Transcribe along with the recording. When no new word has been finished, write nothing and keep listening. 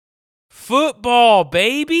Football,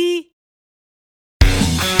 baby!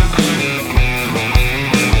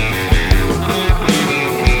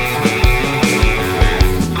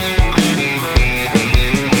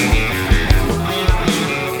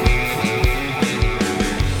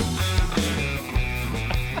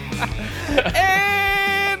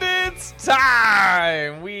 And it's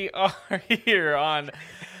time! We are here on...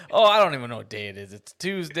 Oh, I don't even know what day it is. It's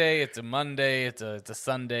Tuesday, it's a Monday, it's a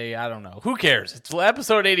Sunday. I don't know. Who cares? It's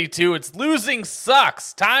episode 82. It's Losing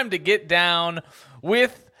Sucks. Time to get down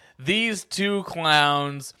with these two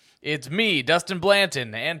clowns. It's me, Dustin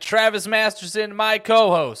Blanton, and Travis Masterson, my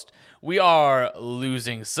co-host. We are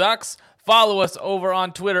Losing Sucks. Follow us over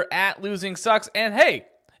on Twitter at Losing Sucks. And hey,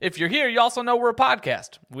 if you're here, you also know we're a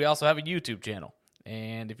podcast. We also have a YouTube channel.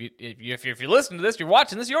 And if you're listening to this, you're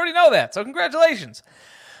watching this, you already know that. So congratulations.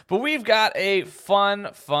 But we've got a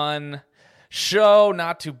fun show,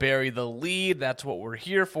 not to bury the lead. That's what we're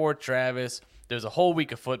here for, Travis. There's a whole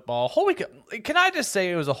week of football. Can I just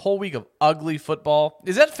say it was a whole week of ugly football?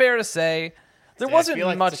 Is that fair to say? I feel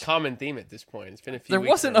like it's a common theme at this point. It's been a few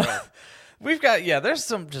weeks in a row. There's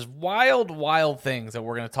some just wild things that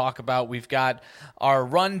we're going to talk about. We've got our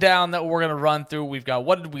rundown that we're going to run through. We've got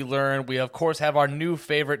what did we learn? We, of course, have our new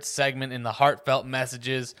favorite segment in the heartfelt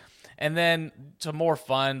messages. And then some more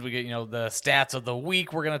fun. We get, the stats of the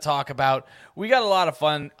week we're going to talk about. We got a lot of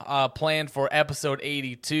fun planned for episode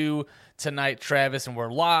 82 tonight, Travis, and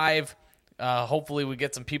we're live. Hopefully we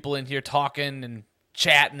get some people in here talking and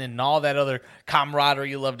chatting and all that other camaraderie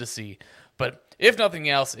you love to see. But if nothing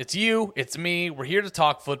else, it's you, it's me. We're here to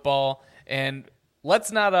talk football, and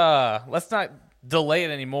let's not delay it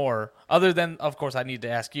anymore. Other than, of course, I need to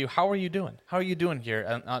ask you, how are you doing? How are you doing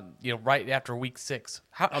here? Right after week 6.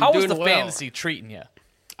 How is the fantasy treating you?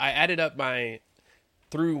 I added up my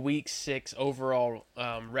through week 6 overall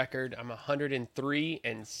record. I'm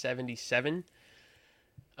 103-77.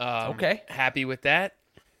 Okay, happy with that.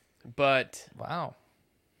 But wow,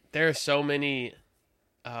 there are so many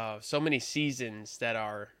seasons that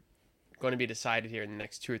are going to be decided here in the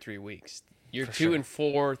next 2 or 3 weeks. You're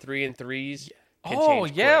 2-4, 3-3s. Oh,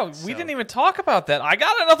 yeah. We didn't even talk about that. I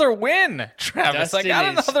got another win, Travis. Dustin I got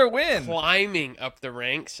another win. Climbing up the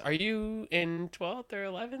ranks. Are you in 12th or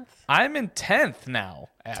 11th? I'm in 10th now,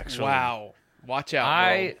 actually. Wow. Watch out,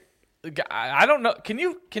 I don't know. Can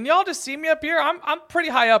y'all just see me up here? I'm pretty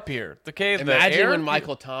high up here. Okay. Imagine when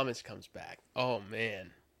Michael Thomas comes back. Oh, man.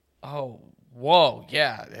 Oh, whoa.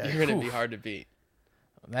 Yeah. You're going to be hard to beat.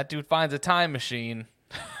 That dude finds a time machine.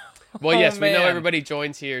 Well, yes, we know everybody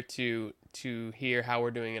joins here to hear how we're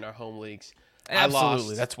doing in our home leagues. Absolutely. I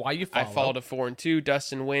lost. That's why you follow. I fall to 4-2.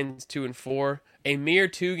 Dustin wins 2-4. A mere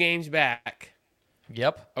 2 games back.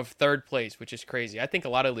 Yep. Of third place, which is crazy. I think a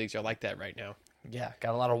lot of leagues are like that right now. Yeah,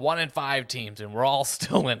 got a lot of 1-5 teams, and we're all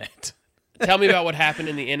still in it. Tell me about what happened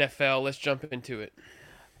in the NFL. Let's jump into it.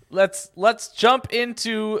 Let's jump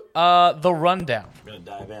into the rundown. I'm gonna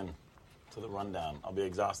dive in to the rundown. I'll be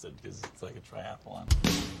exhausted because it's like a triathlon.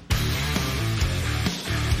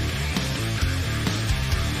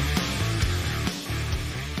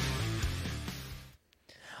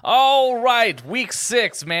 All right, week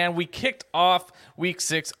 6, man. We kicked off week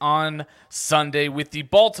 6 on Sunday with the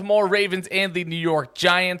Baltimore Ravens and the New York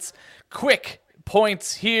Giants. Quick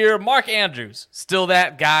points here. Mark Andrews, still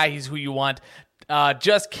that guy. He's who you want.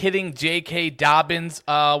 Just kidding. J.K. Dobbins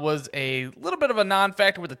was a little bit of a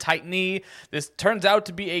non-factor with a tight knee. This turns out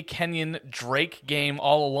to be a Kenyon Drake game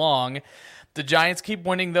all along. The Giants keep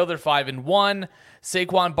winning, though. They're 5-1.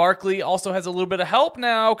 Saquon Barkley also has a little bit of help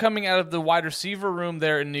now coming out of the wide receiver room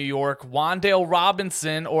there in New York. Wan'Dale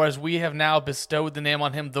Robinson, or as we have now bestowed the name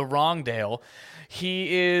on him, the Wrongdale.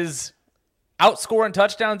 He is outscoring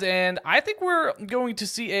touchdowns, and I think we're going to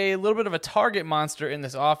see a little bit of a target monster in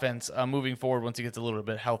this offense moving forward once he gets a little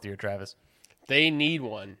bit healthier, Travis. They need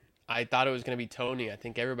one. I thought it was going to be Tony. I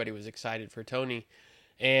think everybody was excited for Tony.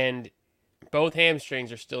 And both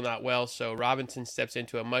hamstrings are still not well, so Robinson steps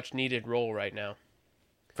into a much-needed role right now.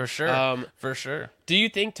 For sure. For sure. Do you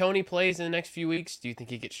think Tony plays in the next few weeks? Do you think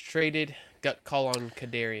he gets traded? Gut call on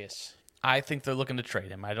Kadarius. I think they're looking to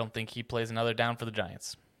trade him. I don't think he plays another down for the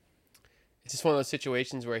Giants. Is this one of those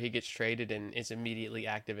situations where he gets traded and is immediately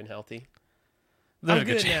active and healthy? There's a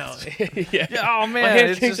good chance. Yeah. Oh man, my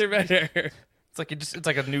hamstrings are better. It's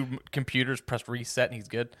like a new computer's press reset and he's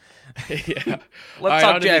good. Yeah. Let's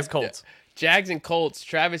talk Jags Colts. Jags and Colts.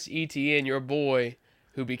 Travis Etienne, your boy,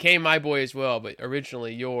 who became my boy as well, but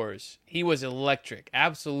originally yours. He was electric,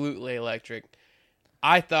 absolutely electric.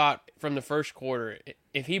 I thought from the first quarter,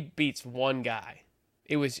 if he beats one guy,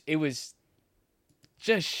 it was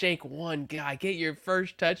just shake one guy, get your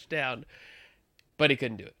first touchdown. But he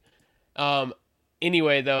couldn't do it.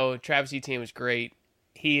 Anyway, though, Travis Etienne was great.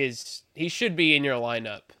 He should be in your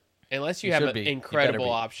lineup unless you He have should be. He better incredible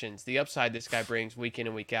be. options. The upside this guy brings week in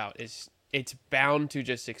and week out is it's bound to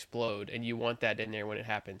just explode, and you want that in there when it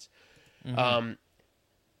happens.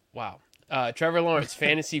 Wow. Trevor Lawrence,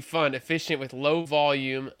 fantasy fun, efficient with low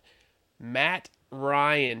volume. Matt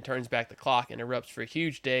Ryan turns back the clock and erupts for a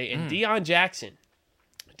huge day, and Deion Jackson,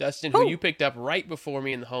 Dustin, who you picked up right before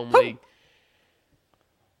me in the home league.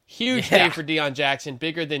 Huge day for Deion Jackson,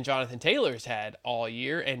 bigger than Jonathan Taylor's had all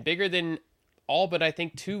year, and bigger than all but I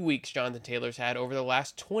think 2 weeks Jonathan Taylor's had over the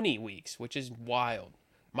last 20 weeks, which is wild.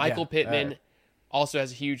 Michael Pittman also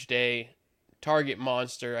has a huge day. Target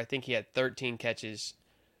monster. I think he had 13 catches.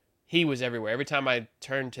 He was everywhere. Every time I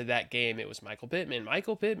turned to that game, it was Michael Pittman,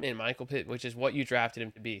 which is what you drafted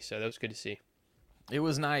him to be. So that was good to see. It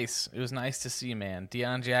was nice. It was nice to see, man.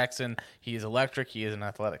 Deion Jackson, he is electric. He is an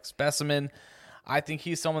athletic specimen. I think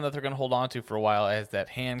he's someone that they're going to hold on to for a while as that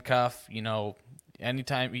handcuff.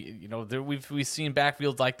 Anytime, we've seen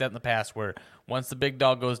backfields like that in the past where once the big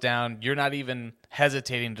dog goes down, you're not even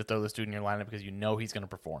hesitating to throw this dude in your lineup because you know he's going to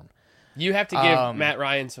perform. You have to give Matt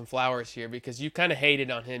Ryan some flowers here because you kind of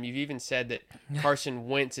hated on him. You've even said that Carson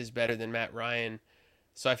Wentz is better than Matt Ryan.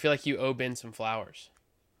 So I feel like you owe Ben some flowers.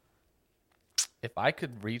 If I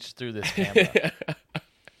could reach through this camera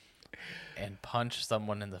and punch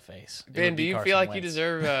someone in the face. Ben, do you feel like you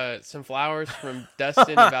deserve some flowers from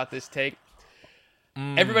Dustin about this take?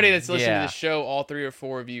 Everybody that's listened to this show, all 3 or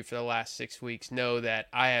 4 of you for the last 6 weeks, know that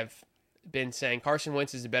I have been saying Carson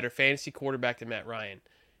Wentz is a better fantasy quarterback than Matt Ryan.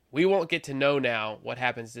 We won't get to know now what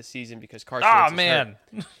happens this season because Carson Wentz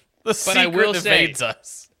is hurt. The secret evades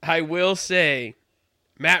us. I will say,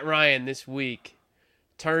 Matt Ryan this week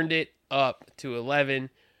turned it up to 11.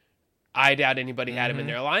 I doubt anybody had him in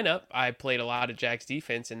their lineup. I played a lot of Jack's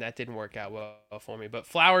defense, and that didn't work out well for me. But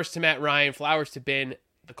flowers to Matt Ryan, flowers to Ben.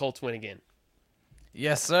 The Colts win again.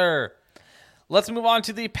 Yes, sir. Let's move on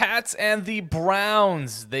to the Pats and the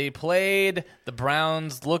Browns. They played. The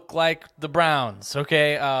Browns look like the Browns.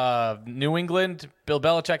 Okay, New England, Bill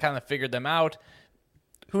Belichick kind of figured them out.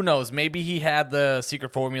 Who knows? Maybe he had the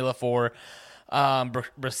secret formula for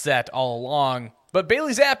Brissett all along. But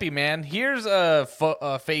Bailey Zappi, man, here's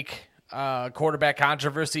a fake quarterback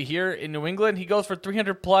controversy here in New England. He goes for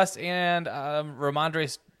 300 plus, and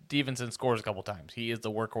Ramondre Stevenson scores a couple times. He is the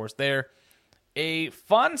workhorse there. A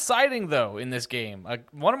fun sighting, though, in this game.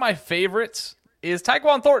 One of my favorites is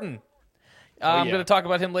Tyquan Thornton. I'm going to talk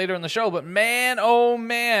about him later in the show, but man, oh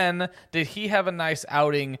man, did he have a nice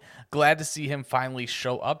outing. Glad to see him finally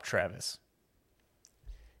show up, Travis.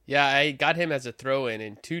 Yeah, I got him as a throw-in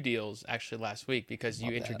in 2 deals actually last week because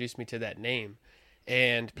you introduced me to that name.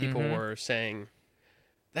 And people were saying,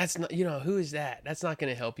 that's not, who is that? That's not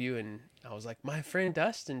going to help you. And I was like, my friend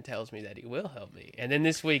Dustin tells me that he will help me. And then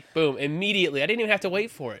this week, boom, immediately. I didn't even have to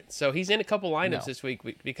wait for it. So he's in a couple lineups this week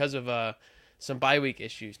because of some bye week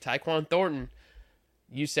issues. Tyquan Thornton,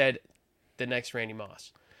 you said the next Randy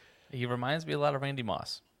Moss. He reminds me a lot of Randy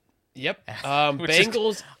Moss. Yep.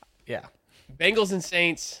 Bengals. Yeah. Bengals and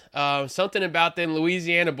Saints, something about them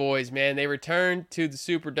Louisiana boys, man. They returned to the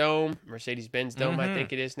Superdome, Mercedes-Benz Dome, I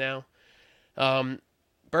think it is now.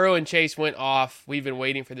 Burrow and Chase went off. We've been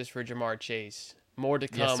waiting for this for Jamar Chase. More to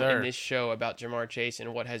come in this show about Jamar Chase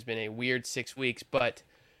and what has been a weird 6 weeks, but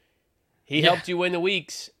he helped you win the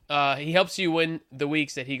weeks. He helps you win the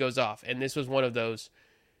weeks that he goes off, and this was one of those.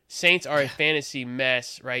 Saints are a fantasy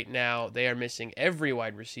mess right now. They are missing every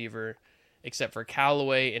wide receiver except for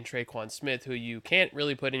Callaway and Traquan Smith, who you can't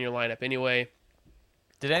really put in your lineup anyway.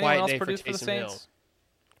 Did anyone else produce for the Saints?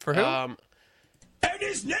 For who? And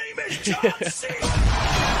his name is John C.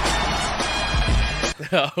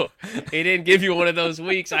 No, he didn't give you one of those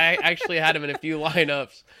weeks. I actually had him in a few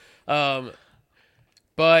lineups.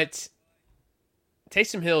 But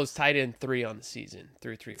Taysom Hill is tight end 3 on the season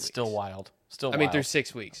through 3 weeks. Still wild. I mean, through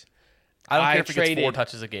 6 weeks. I don't care if he gets 4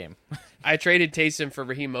 touches a game. I traded Taysom for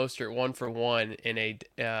Raheem Mostert 1-for-1 in a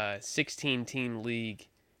 16-team league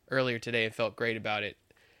earlier today and felt great about it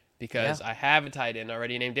because I have a tight end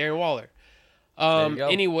already named Darren Waller.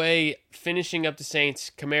 Anyway, finishing up the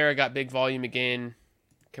Saints, Kamara got big volume again.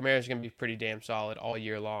 Kamara's going to be pretty damn solid all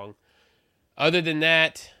year long. Other than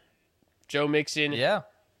that, Joe Mixon,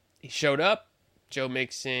 he showed up. Joe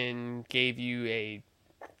Mixon gave you a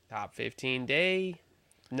top 15 day.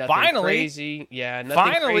 Nothing crazy. Yeah,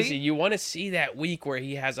 nothing crazy. You want to see that week where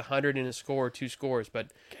he has 100 and a score, 2 scores, but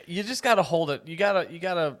you just got to hold it. You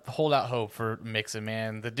gotta hold out hope for Mixon,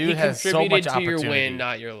 man. The dude has so much opportunity. He contributed to your win,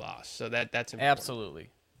 not your loss. So that's important. Absolutely.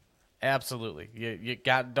 Absolutely. You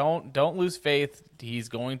got don't lose faith. He's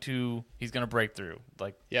going to break through.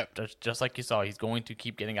 Like Yep. just like you saw, he's going to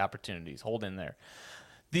keep getting opportunities. Hold in there.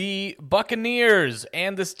 The Buccaneers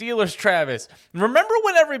and the Steelers, Travis. Remember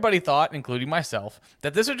when everybody thought, including myself,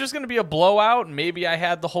 that this was just going to be a blowout? Maybe I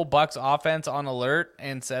had the whole Bucs offense on alert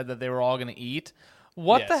and said that they were all going to eat.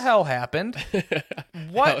 What the Yes. hell happened?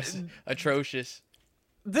 What? That was atrocious.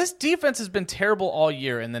 This defense has been terrible all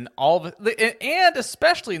year, and then and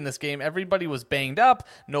especially in this game, everybody was banged up.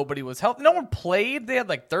 Nobody was healthy. No one played. They had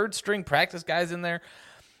like third string practice guys in there,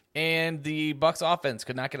 and the Bucs offense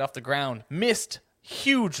could not get off the ground.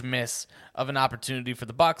 Huge miss of an opportunity for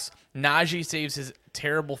the Bucs. Najee saves his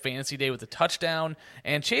terrible fantasy day with a touchdown,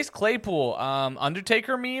 and Chase Claypool,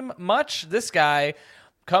 Undertaker meme much. This guy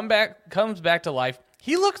comes back to life.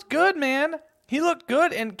 He looked good, man. He looked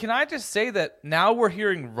good, and can I just say that now we're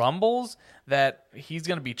hearing rumbles that he's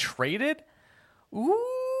going to be traded?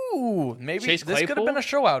 Ooh, maybe Chase this could have Claypool? been a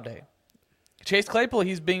showout day. Chase Claypool,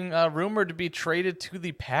 he's being rumored to be traded to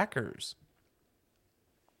the Packers.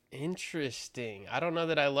 Interesting. I don't know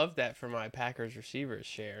that I love that for my Packers receivers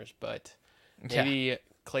shares, but maybe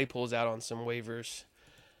Claypool's out on some waivers.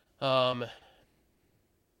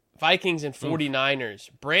 Vikings and 49ers.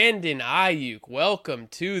 Brandon Ayuk, welcome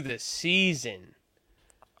to the season.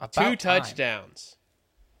 About 2 time. touchdowns.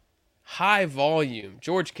 High volume.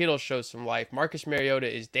 George Kittle shows some life. Marcus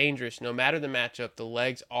Mariota is dangerous. No matter the matchup, the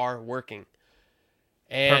legs are working.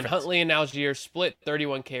 And Perfect. Huntley and Algier split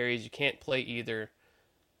 31 carries. You can't play either.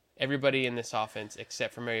 Everybody in this offense,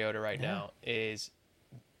 except for Mariota right now, is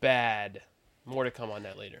bad. More to come on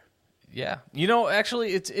that later. Yeah,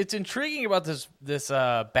 actually, it's intriguing about this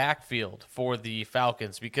backfield for the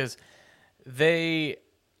Falcons because they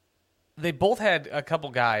both had a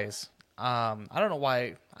couple guys. I don't know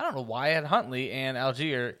why I had Huntley and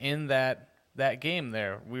Algier in that game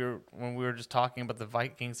there. When we were just talking about the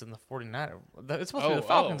Vikings and the 49ers. It's supposed to be the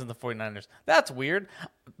Falcons and the 49ers. That's weird.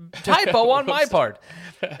 Typo on my part.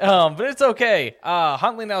 But it's okay.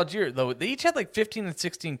 Huntley and Algier, though, they each had like 15 and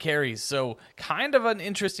 16 carries, so kind of an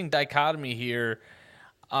interesting dichotomy here.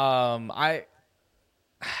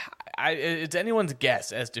 It's anyone's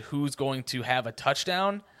guess as to who's going to have a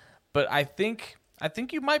touchdown, but I think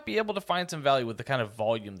you might be able to find some value with the kind of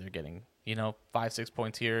volume they're getting. 5-6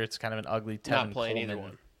 points here. It's kind of an ugly 10. Not playing either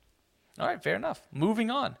one. All right, fair enough. Moving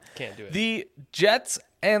on. Can't do it. The Jets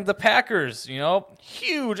and the Packers,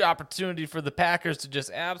 huge opportunity for the Packers to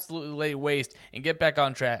just absolutely lay waste and get back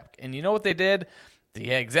on track. And you know what they did?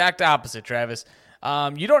 The exact opposite, Travis.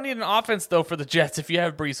 You don't need an offense, though, for the Jets if you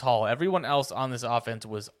have Breece Hall. Everyone else on this offense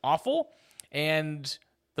was awful. And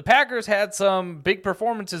the Packers had some big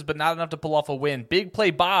performances, but not enough to pull off a win. Big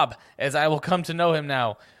play Bob, as I will come to know him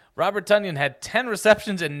now. Robert Tonyan had 10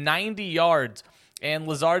 receptions and 90 yards. And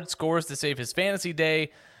Lazard scores to save his fantasy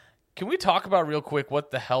day. Can we talk about real quick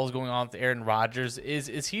what the hell is going on with Aaron Rodgers?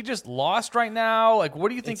 Is he just lost right now? Like, what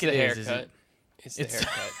do you think It's it the is? haircut. Is It's the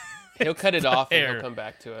haircut. He'll cut it off and he'll come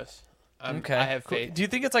back to us. Okay. I have faith. Do you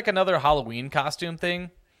think it's like another Halloween costume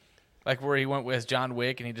thing? Like where he went with John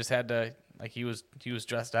Wick and he just had to, like he was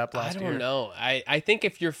dressed up last year? I don't know. I think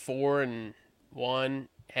if you're 4-1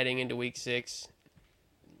 heading into week 6,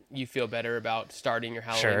 you feel better about starting your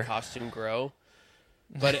Halloween costume grow.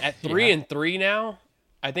 But at 3-3 now,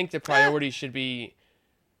 I think the priority should be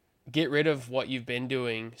get rid of what you've been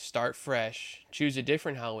doing, start fresh, choose a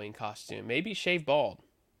different Halloween costume, maybe shave bald.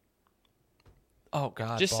 Oh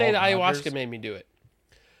God! Just say that Rodgers? ayahuasca made me do it.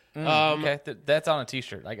 Okay, that's on a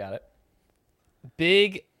T-shirt. I got it.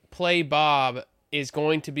 Big play Bob is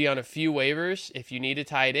going to be on a few waivers if you need a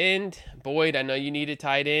tight end. Boyd, I know you need a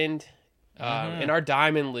tight end. In our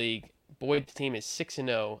Diamond League, Boyd's team is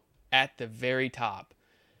 6-0 at the very top.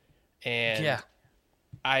 And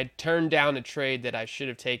I turned down a trade that I should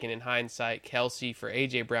have taken in hindsight, Kelsey for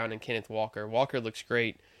A.J. Brown and Kenneth Walker. Walker looks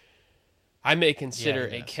great. I may consider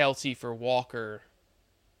a Kelsey for Walker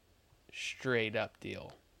straight up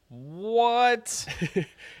deal. What?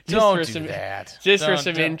 Don't do some, that. Just for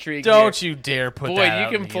some intrigue. Don't you dare put Boyd, that out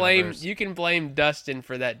you in can the blame universe. you can blame Dustin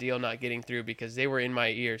for that deal not getting through because they were in my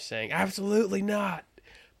ear saying absolutely not.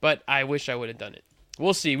 But I wish I would have done it.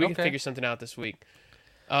 We'll see. We can figure something out this week.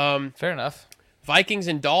 Fair enough. Vikings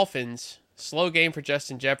and Dolphins. Slow game for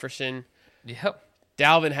Justin Jefferson. Yep.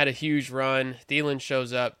 Dalvin had a huge run. Thielen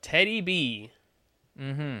shows up. Teddy B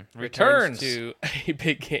Returns. to a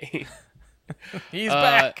big game. He's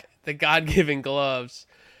back. The God-given gloves.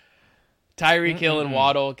 Tyreek Hill and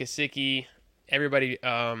Waddle, Gesicki, everybody.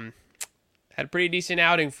 Had a pretty decent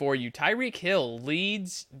outing for you. Tyreek Hill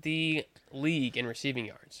leads the league in receiving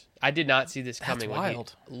yards. I did not see this coming when he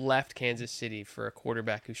wild. left Kansas City for a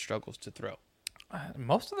quarterback who struggles to throw.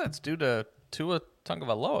 Most of that's due to Tua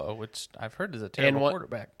Tagovailoa, which I've heard is a terrible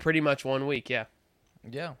quarterback. Pretty much 1 week, yeah.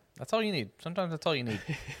 Yeah, that's all you need. Sometimes that's all you need.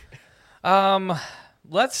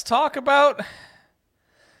 Let's talk about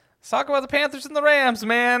the Panthers and the Rams,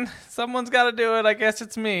 man. Someone's got to do it. I guess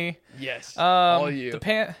it's me. Yes, all you.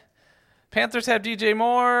 The Panthers have DJ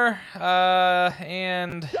Moore,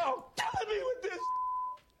 and Yo, killing me with this.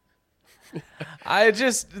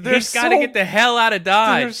 He's got to get the hell out of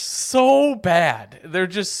Dodge. They're so bad. They're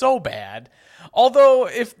just so bad. Although,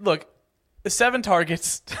 7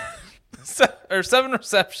 targets, or 7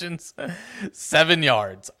 receptions, 7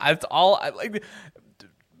 yards. That's all.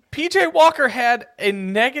 PJ Walker had a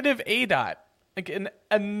negative ADOT,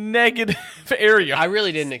 a negative area. I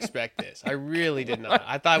really didn't expect this. I really did not.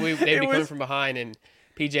 I thought they'd be coming from behind and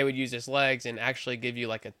PJ would use his legs and actually give you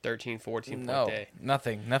like a 13, 14 point day.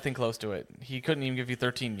 Nothing close to it. He couldn't even give you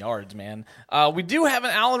 13 yards, man. We do have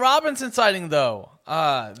an Allen Robinson sighting though.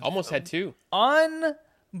 Almost had 2.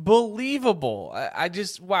 Unbelievable. I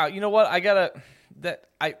just wow. You know what? I gotta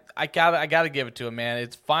give it to him, man.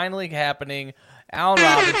 It's finally happening. Allen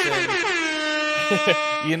Robinson.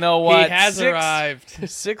 You know what? He has arrived.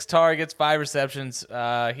 6 targets, 5 receptions. He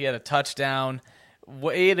had a touchdown.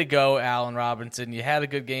 Way to go, Allen Robinson. You had a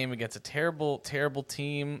good game against a terrible, terrible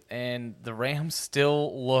team, and the Rams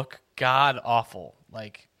still look god-awful.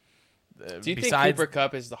 Do you think Cooper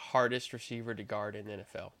Kupp is the hardest receiver to guard in the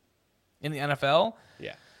NFL? In the NFL?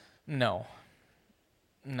 Yeah. No.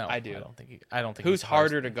 I do. I don't think Who's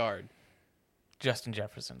harder to guard? Justin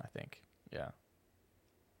Jefferson, I think. Yeah.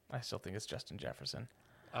 I still think it's Justin Jefferson.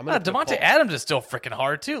 Devontae Adams is still freaking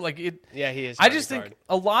hard too. Yeah, he is. I just think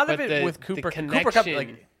a lot of it with Cooper Kupp,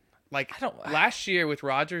 last year with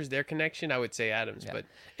Rodgers, their connection, I would say Adams, but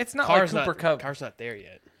it's not like Cooper Kupp. Carr's not there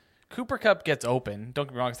yet. Cooper Kupp gets open. Don't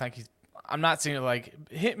get me wrong. I'm not seeing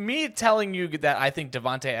it me telling you that I think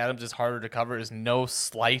Devontae Adams is harder to cover is no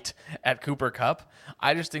slight at Cooper Kupp.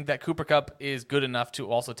 I just think that Cooper Kupp is good enough to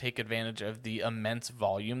also take advantage of the immense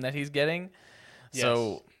volume that he's getting. Yes.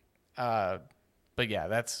 So, but yeah,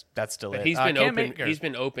 that's still it. He's been open. He's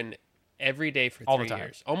been open every day for 3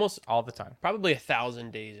 years, almost all the time, probably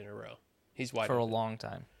 1,000 days in a row. He's wide for open. a long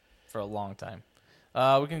time.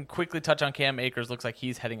 We can quickly touch on Cam Akers. Looks like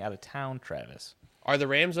he's heading out of town. Travis, are the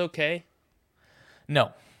Rams okay?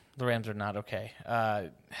 No, the Rams are not okay.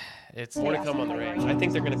 It's more to come on the Rams. I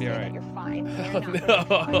think they're going to be all right. You're fine. They're not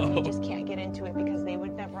fine. You just can't get into it because they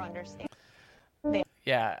would never understand.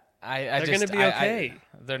 Yeah. They're going to be okay.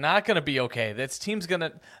 They're not going to be okay. This team's going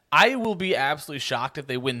to – I will be absolutely shocked if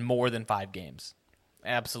they win more than 5 games.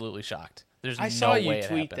 Absolutely shocked. There's no way it happens. I saw you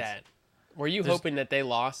tweet that. Were you hoping that they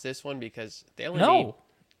lost this one because they only need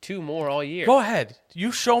 2 more all year? Go ahead.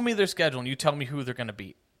 You show me their schedule and you tell me who they're going to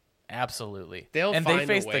beat. Absolutely. They'll find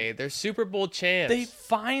a way. They're Super Bowl champs. They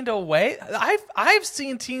find a way. I've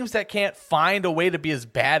seen teams that can't find a way to be as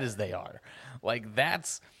bad as they are.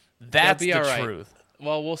 That's the truth.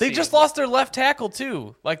 Well, we'll see. They just lost their left tackle,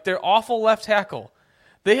 too. Their awful left tackle.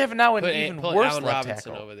 They have now an even worse Allen left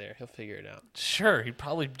Robinson tackle. Over there. He'll figure it out. Sure, he'd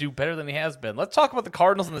probably do better than he has been. Let's talk about the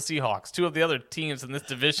Cardinals and the Seahawks, 2 of the other teams in this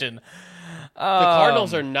division. The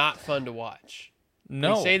Cardinals are not fun to watch.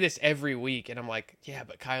 No. We say this every week, and I'm like, yeah,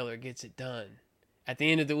 but Kyler gets it done. At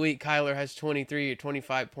the end of the week, Kyler has 23 or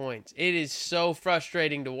 25 points. It is so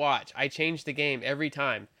frustrating to watch. I change the game every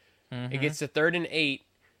time. Mm-hmm. It gets to 3rd and 8,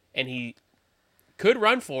 and he could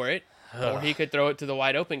run for it, or he could throw it to the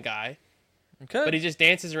wide open guy. But he just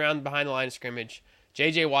dances around behind the line of scrimmage.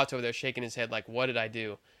 J.J. Watt's over there shaking his head like, what did I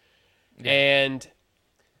do? Yeah. And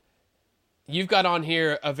you've got on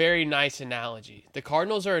here a very nice analogy. The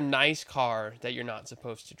Cardinals are a nice car that you're not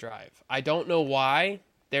supposed to drive. I don't know why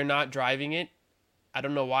they're not driving it. I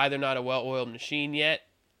don't know why they're not a well-oiled machine yet.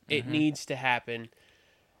 It needs to happen.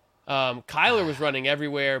 Kyler was running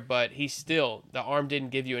everywhere, but the arm didn't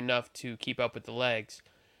give you enough to keep up with the legs.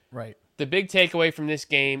 Right. The big takeaway from this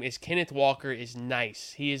game is Kenneth Walker is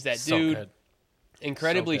nice. He is that dude, good.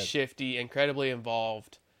 Incredibly shifty, incredibly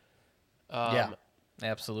involved. Yeah,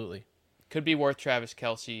 absolutely. Could be worth Travis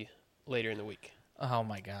Kelce later in the week. Oh,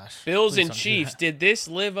 my gosh. Bills and Chiefs, did this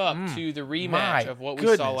live up to the rematch of what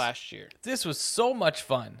we saw last year? This was so much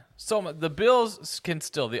fun. The Bills can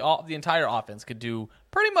still, the entire offense could do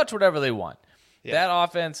pretty much whatever they want. Yeah. That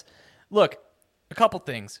offense, look, a couple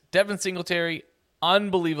things. Devin Singletary,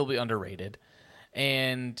 unbelievably underrated.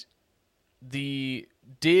 And the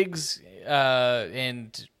Diggs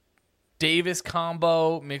and Davis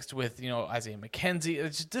combo mixed with, Isaiah McKenzie.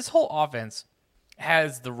 It's just, this whole offense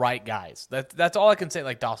has the right guys. That's all I can say.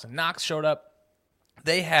 Like Dawson Knox showed up.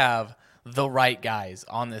 They have the right guys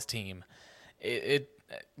on this team. It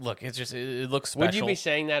looks special. Would you be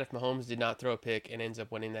saying that if Mahomes did not throw a pick and ends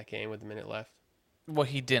up winning that game with a minute left? Well,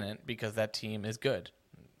 he didn't because that team is good.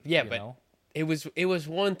 Yeah, but it was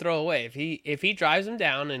one throw away. If he drives them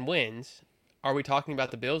down and wins, are we talking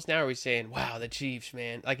about the Bills now? Or are we saying, wow, the Chiefs,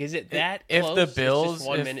 man? Like, is it that if close? the It's Bills just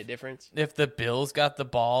 1 minute difference? If the Bills got the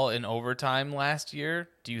ball in overtime last year,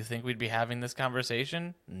 do you think we'd be having this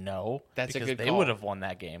conversation? No, That's a because good they call. would have won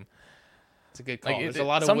that game. It's a good call. Like, There's a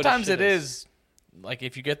lot of sometimes woulda, it shouldas. is like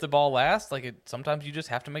if you get the ball last, sometimes you just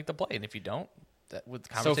have to make the play, and if you don't, the So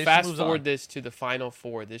conversation fast moves forward on. this to the Final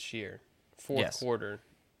Four this year, fourth Yes. quarter.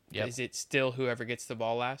 Yep. Is it still whoever gets the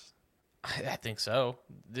ball last? I think so.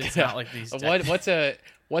 It's not like these.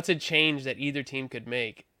 What's a change that either team could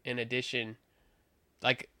make in addition?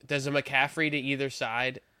 Like, does a McCaffrey to either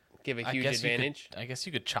side give a huge advantage? I guess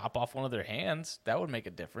you could chop off one of their hands. That would make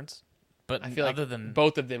a difference. But I feel other like than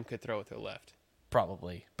both of them could throw with their left.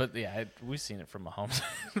 probably, but yeah, we've seen it from Mahomes.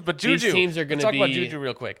 But These Juju, teams are gonna let's talk about be- Juju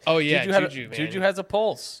real quick. Oh, yeah, Juju, man. Juju has a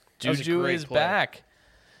pulse. That was a Juju great is play. back.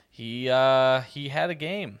 He had a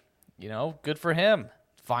game. Good for him.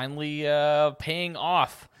 Finally paying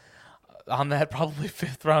off on that probably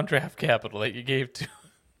 5th round draft capital that you gave to.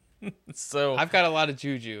 So I've got a lot of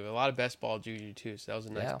Juju, a lot of best ball Juju too. So that was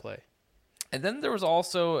a nice Yeah. play. And then there was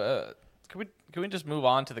also can we just move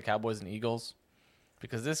on to the Cowboys and Eagles,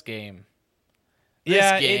 because this game.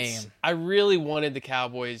 I really wanted the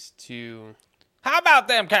Cowboys to How about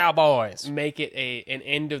them Cowboys? make it an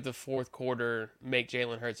end of the fourth quarter, make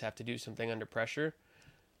Jalen Hurts have to do something under pressure.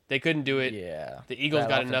 They couldn't do it. Yeah, The Eagles that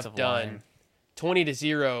got enough offensive done. line.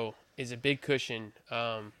 20-0 is a big cushion.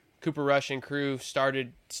 Cooper Rush and crew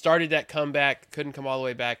started that comeback, couldn't come all the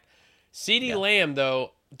way back. CeeDee Lamb,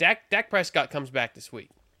 though, Dak Prescott comes back this week.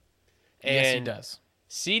 And Yes, he does.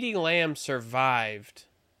 CeeDee Lamb survived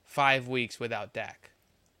 5 weeks without Dak.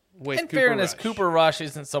 With In fairness, Rush. Cooper Rush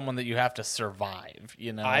isn't someone that you have to survive.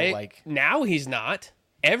 Now he's not.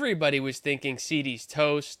 Everybody was thinking CeeDee's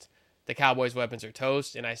toast. The Cowboys' weapons are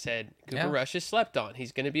toast. And I said, Cooper Yeah. Rush is slept on.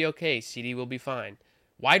 He's going to be okay. CeeDee will be fine.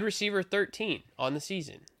 Wide receiver 13 on the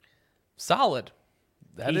season. solid.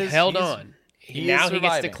 He held on. he Now is he gets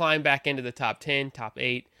to surviving. climb back into the top 10, top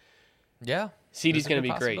 8. Yeah, CeeDee's There's a going to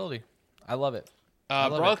good be great. possibility. I love it. I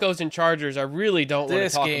love it. Broncos and Chargers, I really don't want to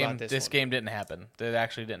This talk game, about this one. game didn't happen. It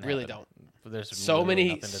actually didn't. Really happen. There's So literally many,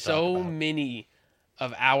 nothing to talk about. many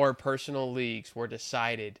of our personal leagues were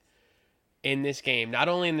decided in this game. Not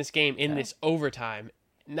only in this game, in this overtime.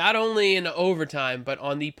 Not only in overtime, but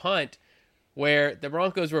on the punt, where the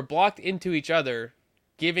Broncos were blocked into each other,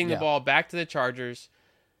 giving the Yeah. ball back to the Chargers.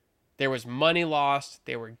 There was money lost.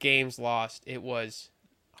 There were games lost. It was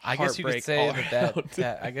I guess you could heartbreak say all that, around.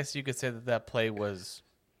 that. I guess you could say that play was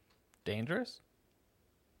dangerous.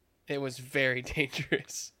 It was very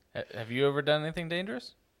dangerous. Have you ever done anything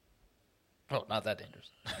dangerous? Well, not that dangerous.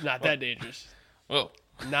 Not that dangerous. Whoa.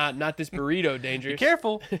 Not this burrito dangerous.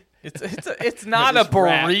 Careful. It's not a This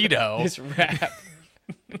wrap. burrito. This wrap.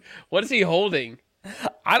 What is he holding?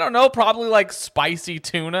 I don't know. Probably like spicy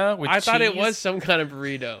tuna with I thought it cheese. was some kind of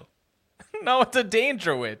burrito. No, it's a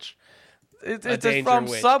Danger Witch. It's Danger from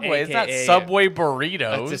Witch, Subway. It's not AKA Subway It's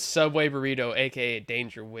burritos. a Subway burrito, aka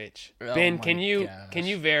Danger Witch. Oh Ben, my can you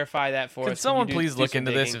gosh. verify that for Can us? someone you please do look some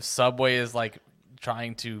into this digging? if Subway is like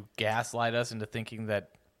trying to gaslight us into thinking that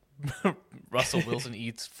Russell Wilson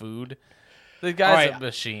eats food? The guy's All right. a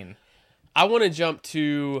machine. I want to jump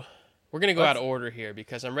to. We're gonna go Let's- out of order here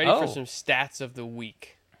because I'm ready Oh. for some stats of the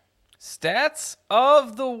week. Stats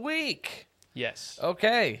of the week. Yes.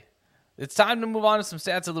 Okay. It's time to move on to some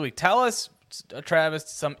stats of the week. Tell us,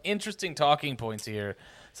 Travis, some interesting talking points here.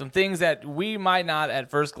 Some things that we might not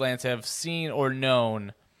at first glance have seen or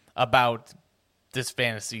known about this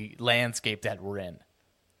fantasy landscape that we're in.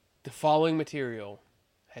 The following material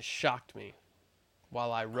has shocked me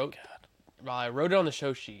while I wrote it on the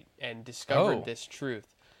show sheet and discovered Oh. this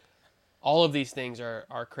truth. All of these things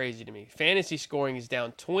are crazy to me. Fantasy scoring is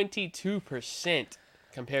down 22%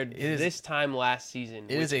 compared to It is- this time last season.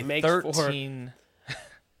 It is which a makes for 13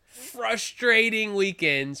 frustrating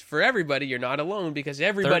weekends for everybody. You're not alone because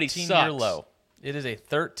everybody 13 sucks. year low. It is a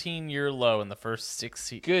 13-year low in the first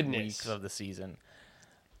 6 Goodness. weeks of the season.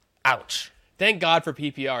 Ouch. Thank God for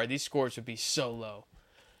PPR. These scores would be so low.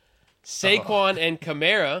 Saquon and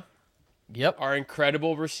Kamara Yep. are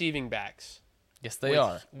incredible receiving backs. Yes, they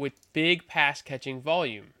are. With big pass catching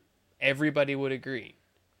volume. Everybody would agree.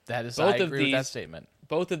 That is, both I of agree with that these- statement.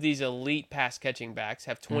 both of these elite pass catching backs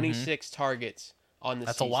have 26 targets on the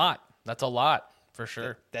That's season. a lot. That's a lot for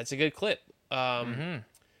sure. That's a good clip.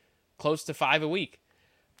 Close to 5 a week.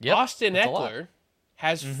 Yep, Austin that's a lot. Eckler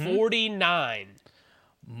has 49.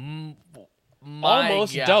 My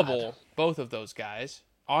Almost God. double both of those guys.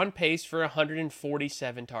 On pace for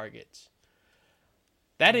 147 targets.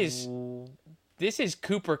 That is... This is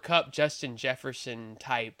Cooper Kupp, Justin Jefferson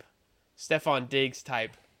type, Stephon Diggs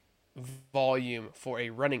type volume for a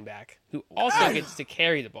running back who also gets to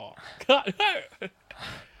carry the ball.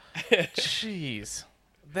 Jeez,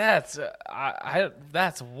 that's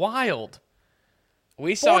that's wild.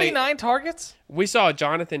 We saw 49 targets. we saw a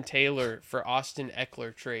Jonathan Taylor for Austin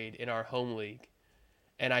Eckler trade in our home league,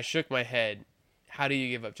 and I shook my head. How do you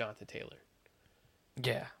give up Jonathan Taylor?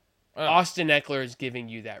 Yeah. Austin Eckler is giving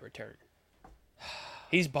you that return.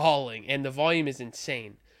 He's balling, and the volume is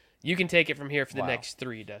insane. You can take it from here for the next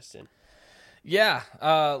 3, Dustin. Yeah.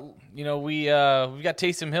 We got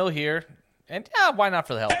Taysom Hill here, and why not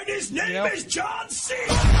for the help? And his name is John C.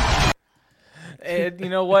 And you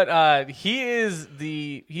know what?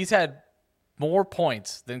 He's had more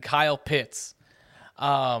points than Kyle Pitts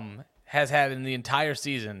has had in the entire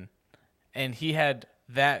season, and he had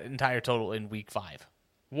that entire total in week 5.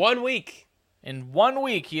 1 week. In 1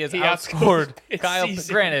 week, he has He outscored outscored Kyle.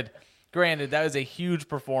 season. Granted, that was a huge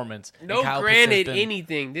performance. and No Kyle Pitts granted has been-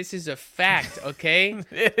 anything. This is a fact, okay?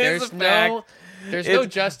 It is There's a fact. There's It's- no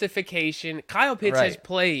justification. Kyle Pitts has Right.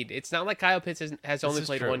 played. It's not like Kyle Pitts has This only is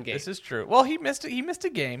played true. 1 game. This is true. Well, he missed a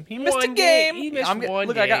game. He missed a One game. game. He missed one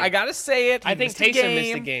look, game. I gotta say it. I think He Taysom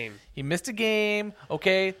missed a game. He missed a game.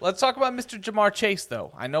 Okay, let's talk about Mr. Jamar Chase,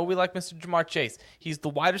 though. I know we like Mr. Jamar Chase. He's the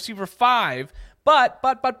wide receiver 5,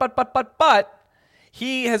 but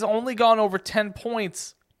he has only gone over 10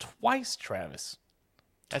 points twice, Travis.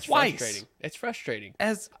 That's Twice. frustrating. It's frustrating.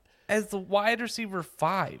 As the wide receiver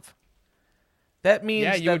 5. That means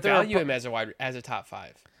Yeah, you that would there are value him as a top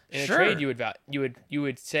 5. In Sure. a trade, you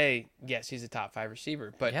would say yes, he's a top 5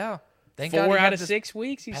 receiver. But Yeah. Thank God 4 he out had of this 6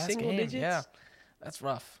 weeks, he's past single game. digits. Yeah, that's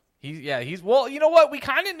rough. He's well. You know what? We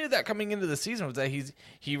kind of knew that coming into the season was that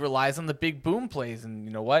he relies on the big boom plays, and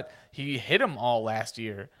you know what? He hit them all last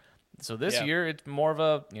year. So this Yeah. year it's more of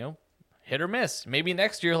a hit or miss. Maybe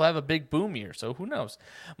next year he'll have a big boom year. So who knows?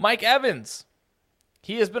 Mike Evans.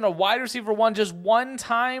 He has been a wide receiver 1 just 1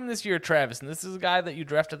 time this year, Travis, and this is a guy that you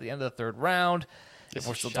drafted at the end of the 3rd round. If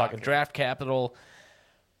we're is still talking shocking. draft capital.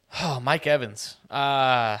 Oh, Mike Evans.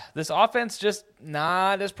 This offense just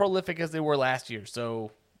not as prolific as they were last year.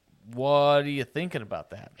 So what are you thinking about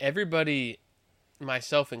that? Everybody,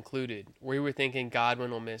 myself included, we were thinking Godwin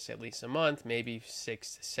will miss at least a month, maybe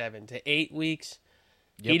 6 to 7 to 8 weeks.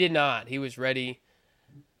 He Yep. did not. He was ready.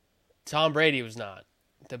 Tom Brady was not.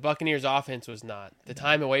 The Buccaneers offense was not. The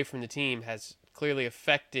time away from the team has clearly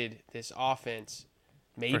affected this offense.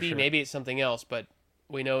 Maybe sure. it's something else, but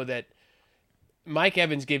we know that Mike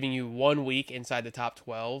Evans giving you 1 week inside the top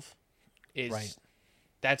 12 is Right.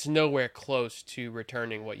 that's nowhere close to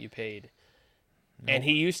returning what you paid. And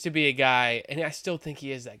he used to be a guy, and I still think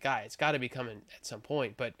he is that guy. It's got to be coming at some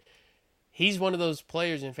point, but he's one of those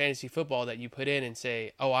players in fantasy football that you put in and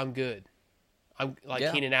say, "Oh, I'm good." I'm like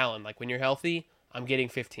Yeah. Keenan Allen. Like when you're healthy, I'm getting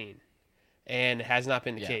 15, and it has not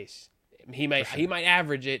been the case. He might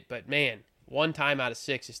average it, but man, 1 time out of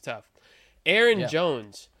 6 is tough. Aaron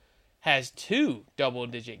Jones has 2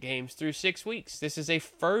 double-digit games through 6 weeks. This is a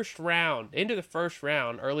first round,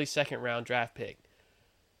 early 2nd round draft pick.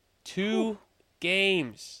 2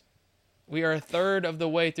 games. We are a third of the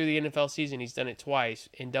way through the NFL season. He's done it twice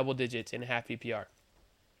in double digits in half PPR.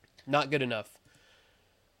 Not good enough.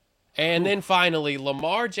 And then finally,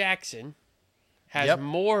 Lamar Jackson has Yep.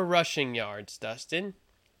 more rushing yards, Dustin,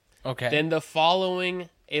 Okay. than the following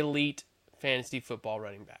elite fantasy football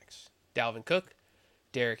running backs: Dalvin Cook,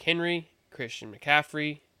 Derrick Henry, Christian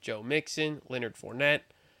McCaffrey, Joe Mixon, Leonard Fournette,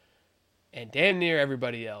 and damn near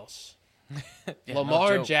everybody else. Yeah, no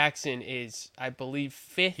Lamar joke. Jackson is, I believe,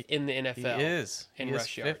 5th in the He NFL. is. in He is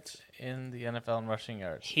rush 5th yards. in the NFL in rushing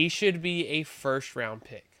yards. He should be a first-round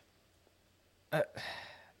pick.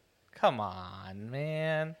 Come on,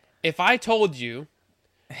 man. If I told you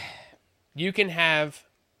you can have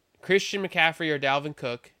Christian McCaffrey or Dalvin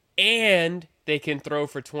Cook, and they can throw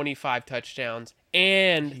for 25 touchdowns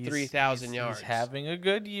and 3,000 yards. He's having a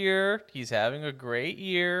good year. He's having a great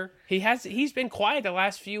year. He's been quiet the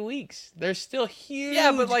last few weeks. There's still huge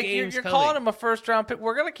Yeah, but like you're games calling coming. him a first round pick.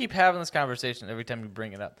 We're gonna keep having this conversation every time you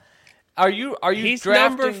bring it up. Are you He's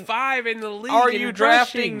drafting? number 5 in the league. Are in you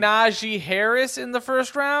drafting rushing. Najee Harris in the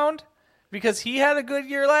first round because he had a good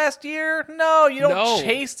year last year? No, you don't No.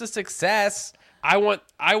 chase the success. I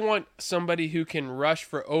want somebody who can rush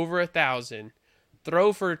for over 1,000,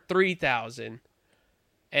 throw for 3,000,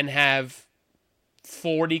 and have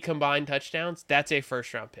 40 combined touchdowns. That's a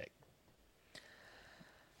first-round pick.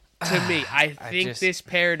 To me, I think this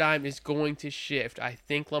paradigm is going to shift. I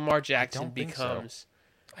think Lamar Jackson becomes...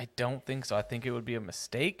 I don't think so. I think it would be a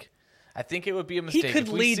mistake. I think it would be a mistake. He could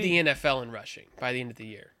lead the NFL in rushing by the end of the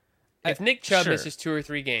year. If Nick Chubb misses 2 or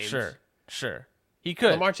 3 games... Sure. He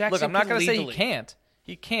could. Lamar Jackson Look, I'm not could going to lead say the he league. can't.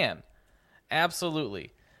 He can.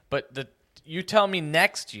 Absolutely. But you tell me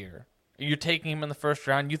next year, you're taking him in the first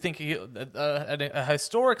round, you think a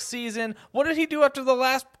historic season. What did he do after the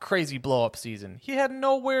last crazy blow-up season? He had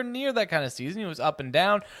nowhere near that kind of season. He was up and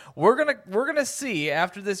down. We're gonna see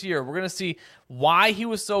after this year, we're going to see why he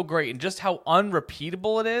was so great and just how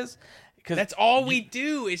unrepeatable it is. That's all we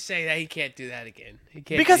do is say that he can't do that again. He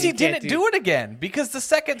didn't do it again. Because the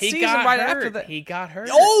second season right after that, he got hurt.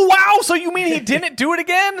 Oh wow! So you mean he didn't do it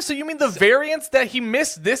again? So you mean the variance that he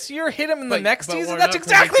missed this year hit him in the next season? we're That's not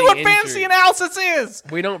exactly what predicting fantasy injury. analysis is.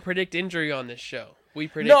 We don't predict injury on this show. We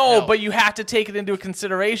predict No, health. but you have to take it into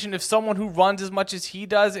consideration. If someone who runs as much as he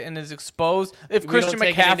does and is exposed, if We Christian don't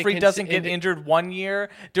take it into McCaffrey doesn't get into- injured one year,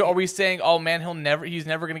 are we saying, oh man, he's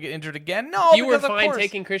never going to get injured again? No, You were because of fine course.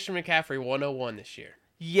 taking Christian McCaffrey 101 this year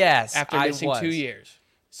Yes, after I missing was. 2 years.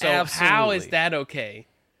 So how Absolutely. is that okay?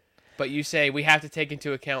 But you say we have to take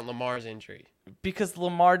into account Lamar's injury. Because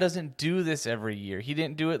Lamar doesn't do this every year. He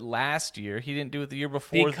didn't do it last year. He didn't do it the year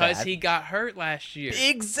before Because that. he got hurt last year.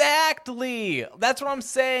 Exactly. That's what I'm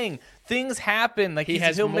saying. Things happen. Like He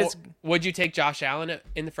has he'll more. miss Would you take Josh Allen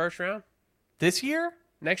in the first round this year.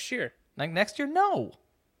 next year? Like next year, no.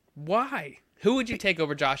 Why? Who would you take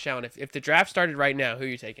over Josh Allen if the draft started right now? Who are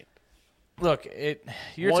you taking? Look,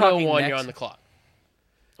 you're talking 101. next, You're on the clock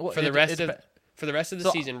well, for the rest of the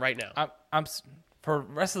So, season right now. I'm for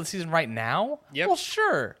the rest of the season right now. Yep. Well,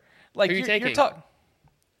 sure. Like Who you taking?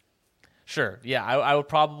 Sure. Yeah, I would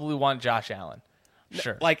probably want Josh Allen.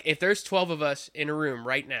 Sure. Like if there's 12 of us in a room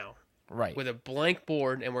right now right. with a blank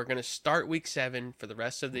board and we're going to start week 7 for the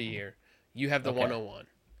rest of the year, you have the Okay. 101.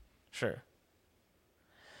 Sure.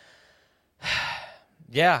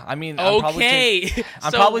 Yeah, I mean, I'm probably Okay.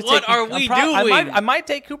 I'm So probably what taking- are I'm we I doing? might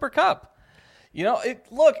take Cooper Kupp. You know,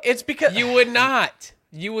 it's because You would not.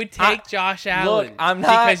 You would take Josh Allen. Look, I'm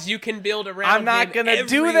not- because you can build around I'm not him gonna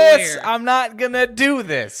do everywhere. this. I'm not gonna do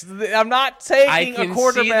this. I'm not taking I a can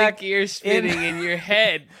quarterback see the gears spinning in your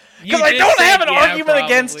head. You because I just don't said, have an yeah, argument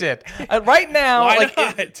against probably. it right now. Why like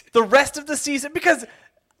not? the rest of the season, because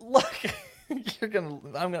look, I'm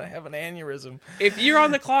gonna have an aneurysm. If you're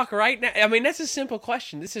on the clock right now, I mean, that's a simple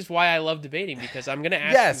question. This is why I love debating, because I'm going to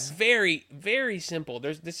ask Yes. you very, very simple.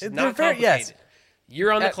 This is They're not very- complicated. yes.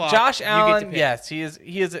 You're on the clock. Josh you get to Allen, pick. yes, he is.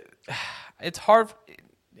 It's hard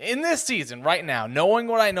in this season right now. Knowing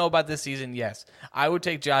what I know about this season, yes, I would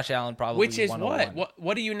take Josh Allen probably. Which is 101.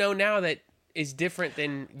 what do you know now that is different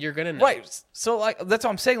than you're going to know? Right. So like that's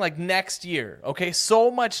what I'm saying. Like next year, okay, so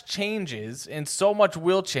much changes and so much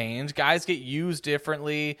will change. Guys get used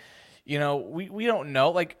differently. You know, we don't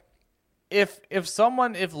know. Like if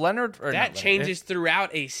Leonard or That not changes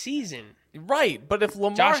throughout a season. right, but if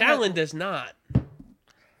Lamar Josh had- Allen does not.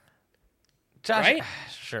 Josh, right?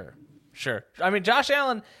 Sure. I mean, Josh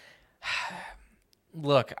Allen.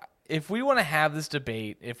 Look, if we want to have this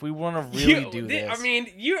debate, if we want to really do this, I mean,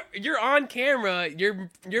 you're on camera. Your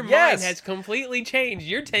mind Yes. has completely changed.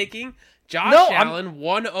 You're taking Josh No, I'm- Allen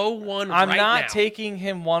 101 I'm right not now. taking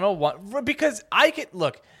him 101 because I could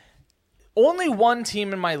look. Only one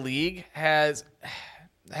team in my league has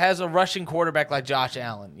a rushing quarterback like Josh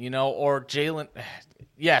Allen, you know, or Jalen.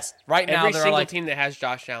 Yes, right now Every there are single like team that has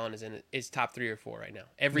Josh Allen is top 3 or 4 right now.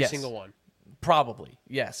 Every Yes. single one. probably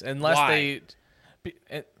yes, unless Why?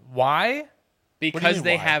 why? Because mean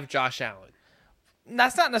they why? have Josh Allen.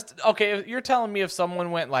 That's not okay. If you're telling me if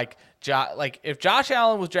someone went like if Josh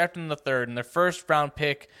Allen was drafted in the 3rd and their first round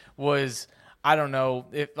pick was, I don't know,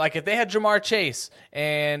 if they had Jamar Chase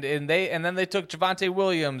and then they took Javonte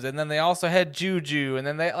Williams and then they also had Juju and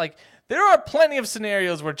then there are plenty of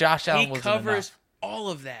scenarios where Josh Allen He was covers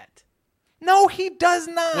all of that. No, he does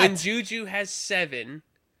not. When Juju has 7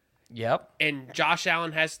 Yep. and Josh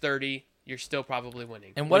Allen has 30, you're still probably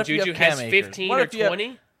winning. And what when if you have Juju Cam has Akers? 15 What or if you have-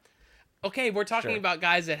 20? Okay, we're talking Sure. about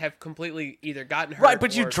guys that have completely either gotten hurt Right,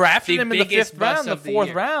 but you or drafted him in the biggest 5th bust round, the of 4th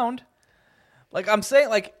year. round. Like I'm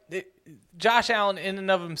saying, Josh Allen in and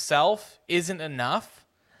of himself isn't enough.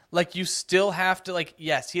 Like you still have to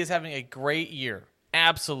yes, he is having a great year.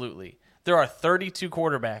 Absolutely. There are 32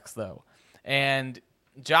 quarterbacks though. And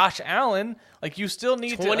Josh Allen, you still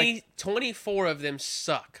need 24 of them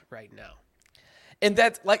suck right now. And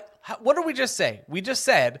that's like, what did we just say? We just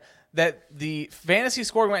said that the fantasy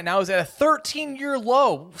scoring right now is at a 13-year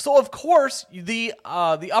low. So of course the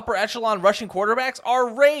upper echelon rushing quarterbacks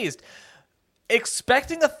are raised.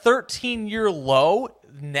 Expecting a 13-year low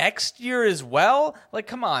next year as well? Like,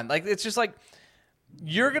 come on. Like, it's just like,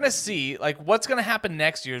 you're going to see, like, what's going to happen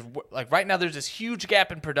next year is, like, right now there's this huge gap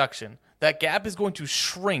in production. That gap is going to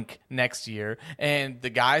shrink next year, and the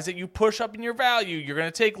guys that you push up in your value, you're going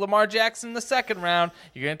to take Lamar Jackson in the second round,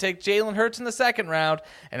 you're going to take Jalen Hurts in the second round,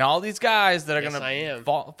 and all these guys that are going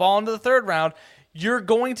to fall into the third round, you're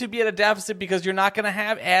going to be at a deficit because you're not going to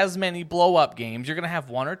have as many blow-up games. You're going to have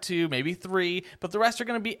 1 or 2, maybe 3, but the rest are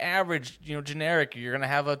going to be average, generic. You're going to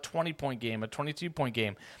have a 20-point game, a 22-point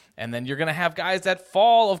game. And then you're going to have guys that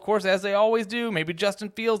fall, of course, as they always do. Maybe Justin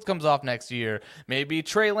Fields comes off next year. Maybe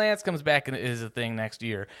Trey Lance comes back and is a thing next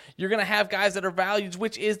year. You're going to have guys that are values,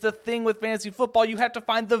 which is the thing with fantasy football. You have to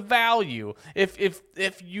find the value.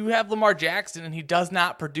 If you have Lamar Jackson and he does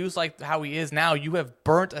not produce like how he is now, you have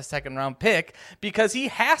burnt a second-round pick because he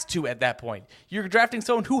has to at that point. You're drafting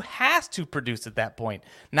someone who has to produce at that point.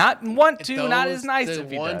 Not want to, not as nice if he does.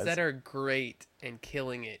 The ones that are great and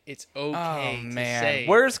killing it, it's okay to say.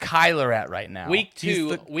 Where's Kyler at right now? Week 2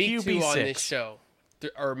 QB6 on this show,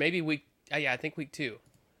 or maybe I think week 2.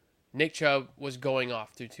 Nick Chubb was going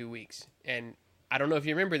off through 2 weeks, and I don't know if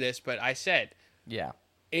you remember this, but I said, yeah,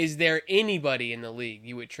 is there anybody in the league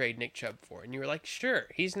you would trade Nick Chubb for? And you were like, sure,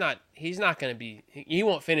 he's not going to be, he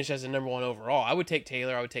won't finish as a number 1 overall. I would take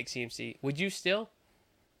Taylor, I would take CMC. Would you still?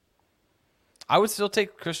 I would still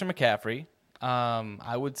take Christian McCaffrey.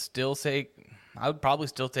 I would probably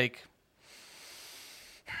still take.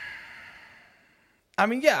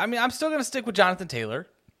 I'm still going to stick with Jonathan Taylor.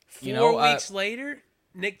 4 weeks later,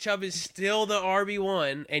 Nick Chubb is still the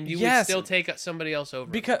RB1, and you would still take somebody else over.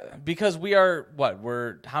 Because we are,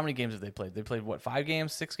 how many games have they played? They played, 5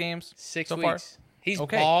 games, 6 games? 6 so weeks. Far? He's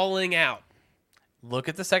balling out. Look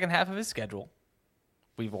at the second half of his schedule.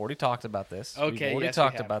 We've already talked about this. Okay, we have.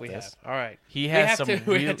 All right. He has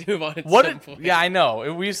we have to move on at some point. Yeah, I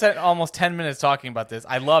know. We've spent almost 10 minutes talking about this.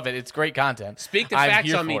 I love it. It's great content. Speak the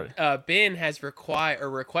facts on me. Ben has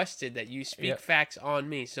requested that you speak facts on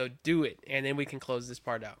me, so do it, and then we can close this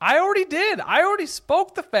part out. I already did. I already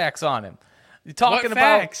spoke the facts on him. What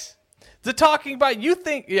facts? You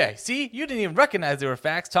think, see, you didn't even recognize they were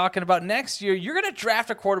facts. Talking about next year, you're going to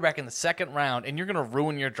draft a quarterback in the second round, and you're going to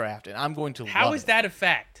ruin your draft, and I'm going to love it. How is that a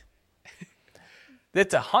fact?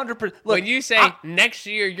 That's 100%. When you say next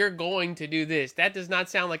year you're going to do this, that does not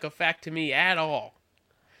sound like a fact to me at all.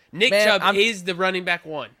 Nick Chubb is the running back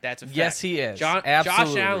 1. That's a fact. Yes, he is.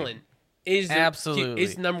 Absolutely. Josh Allen is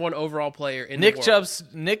the number 1 overall player in the world.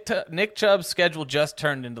 Nick Chubb's schedule just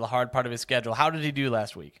turned into the hard part of his schedule. How did he do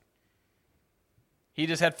last week? He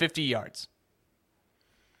just had 50 yards.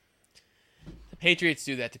 The Patriots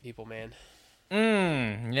do that to people, man.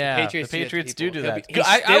 Yeah, the Patriots do that.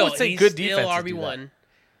 I would say good defense. RB1.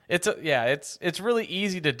 It's really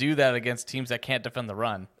easy to do that against teams that can't defend the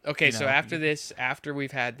run. Okay, so after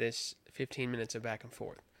we've had this 15 minutes of back and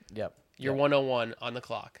forth, you're 101 on the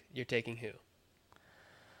clock. You're taking who?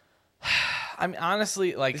 I mean,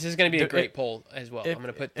 honestly, like, this is going to be a great poll as well. I'm going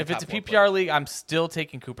to put if it's a PPR league, I'm still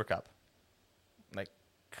taking Cooper Kupp. Like,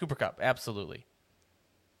 Cooper Kupp, absolutely.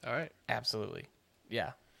 All right. Absolutely.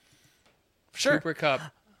 Yeah. Sure. Cooper Kupp,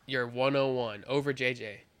 you're 101 over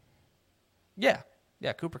JJ. Yeah.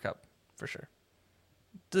 Yeah, Cooper Kupp, for sure.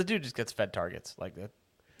 The dude just gets fed targets. Like, that.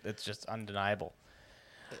 It's just undeniable.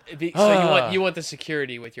 So you want the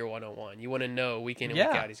security with your 101. You want to know week in and week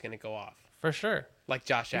out he's going to go off. For sure. Like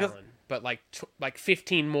Josh Allen, but like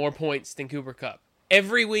 15 more points than Cooper Kupp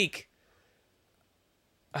every week.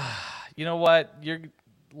 You know what?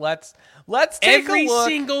 Let's take every a look.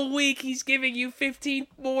 single week he's giving you 15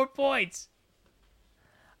 more points.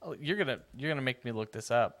 Oh, you're gonna make me look this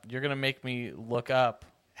up. You're gonna make me look up.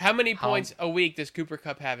 How many points a week does Cooper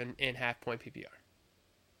Kupp have in half-point PPR?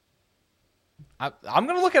 I'm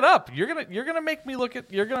gonna look it up. You're gonna make me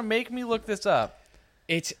look this up.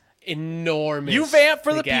 It's enormous. You vamp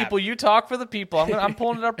for the people. You talk for the people. I'm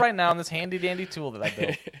pulling it up right now on this handy dandy tool that I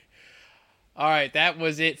built. All right, that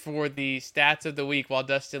was it for the stats of the week while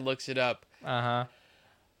Dustin looks it up.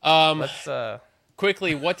 Let's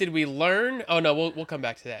quickly, what did we learn? Oh no, we'll come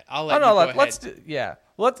back to that. I'll let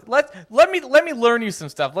let me learn you some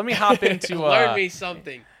stuff. Let me hop into learn me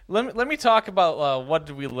something. Let me talk about what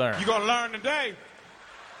did we learn. You gonna learn today.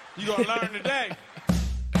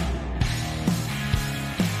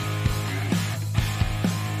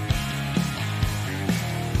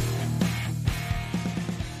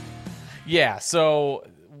 Yeah, so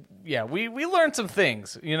we learned some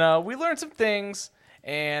things. We learned some things,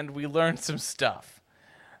 and we learned some stuff.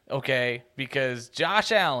 Okay, because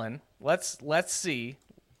Josh Allen. Let's see.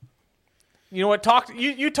 You know what?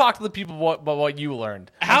 You talk to the people about what you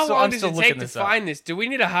learned. How long does it take to find this? Do we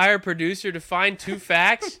need to hire a producer to find 2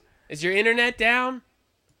 facts? Is your internet down?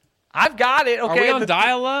 I've got it. Okay, are we on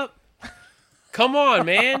dial-up? Come on,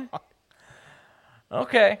 man.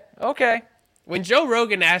 Okay. When Joe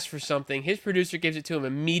Rogan asks for something, his producer gives it to him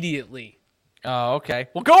immediately. Oh, okay.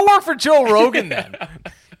 Well, go work for Joe Rogan then.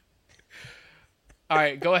 All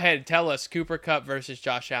right, go ahead. Tell us Cooper Kupp versus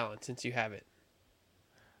Josh Allen, since you have it.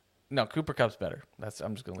 No, Cooper Kupp's better.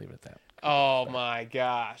 I'm just gonna leave it at that. Oh my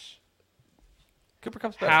gosh. Cooper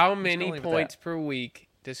Kupp's better. How many points per week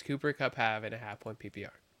does Cooper Kupp have in a half-point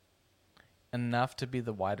PPR? Enough to be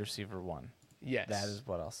the wide receiver 1. Yes. That is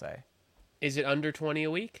what I'll say. Is it under 20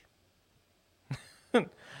 a week? Is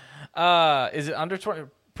it under 20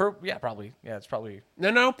 per? Yeah, probably. Yeah, it's probably.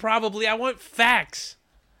 No, probably. I want facts.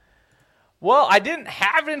 Well, I didn't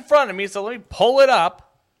have it in front of me, so let me pull it up.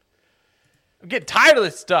 I'm getting tired of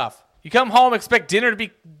this stuff. You come home, expect dinner to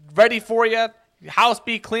be ready for you, house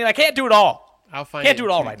be clean. I can't do it all. Can't do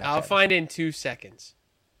it all right now. I'll find it in 2 seconds.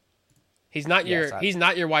 He's not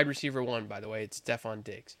your wide receiver 1, by the way. It's Stephon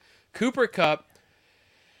Diggs. Cooper Kupp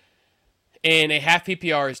in a half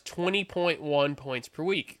PPR is 20.1 points per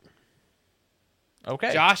week.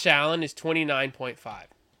 Okay. Josh Allen is 29.5.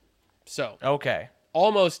 So okay,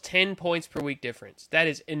 almost 10 points per week difference. That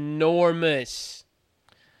is enormous.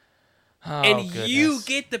 Oh, and goodness. you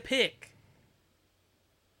get the pick.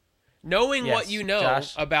 Knowing what you know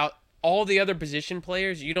Josh, about all the other position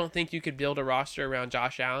players, you don't think you could build a roster around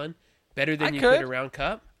Josh Allen better than you could around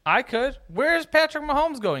Kupp? I could. Where's Patrick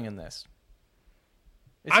Mahomes going in this?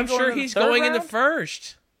 I'm sure he's going in the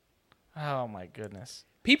first. Oh, my goodness.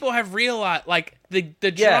 People have realized, like, the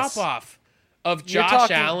drop-off of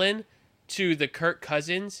Josh Allen to the Kirk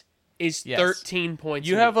Cousins is 13 points.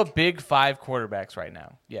 You have a big 5 quarterbacks right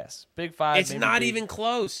now. Yes. Big 5. It's not even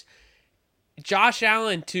close. Josh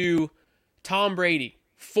Allen to Tom Brady,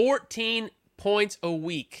 14 points a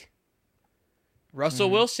week. Russell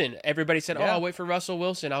Wilson. Everybody said, I'll wait for Russell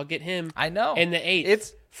Wilson. I'll get him. I know. In the 8th.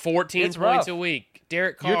 It's 14 points a week.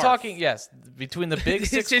 Derek Carr. You're talking, between the big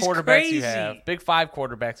 6 quarterbacks crazy. you have, big 5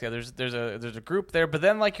 quarterbacks. Yeah, there's a group there. But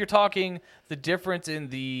then, like, you're talking the difference in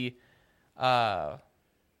the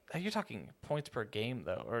you're talking points per game,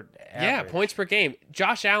 though, or average. Yeah, points per game.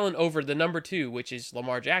 Josh Allen over the number 2, which is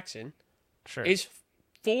Lamar Jackson, is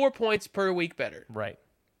 4 points per week better. Right.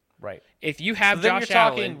 If you have Josh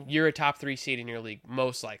Allen, you're a top 3 seed in your league,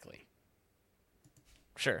 most likely.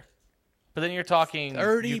 Sure. But then you're talking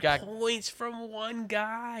 30 points from one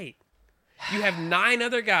guy. You have 9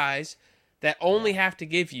 other guys that only have to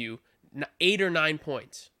give you 8 or 9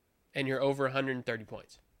 points, and you're over 130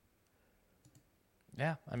 points.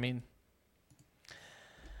 Yeah, I mean,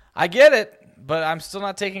 I get it, but I'm still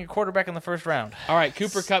not taking a quarterback in the first round. All right,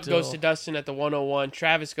 Cooper Kupp goes to Dustin at the 101.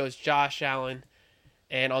 Travis goes Josh Allen,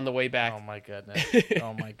 and on the way back. Oh, my goodness.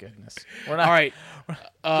 We're not. All right.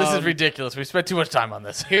 This is ridiculous. We spent too much time on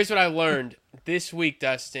this. Here's what I learned this week,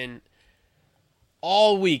 Dustin.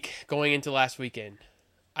 All week going into last weekend,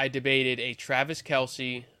 I debated a Travis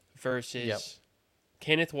Kelce versus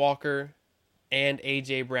Kenneth Walker and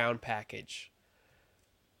A.J. Brown package.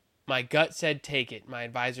 My gut said take it. My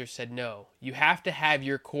advisor said no. You have to have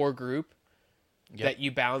your core group that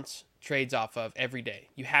you bounce trades off of every day.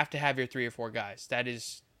 You have to have your 3 or 4 guys. That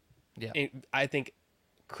is, I think,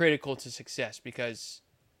 critical to success because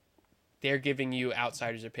they're giving you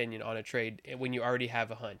outsider's opinion on a trade when you already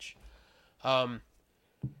have a hunch.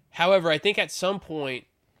 However, I think at some point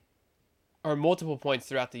or multiple points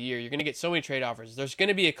throughout the year, you're going to get so many trade offers. There's going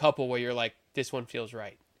to be a couple where you're like, this one feels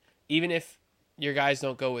right. Even if your guys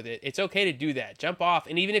don't go with it, it's okay to do that. Jump off.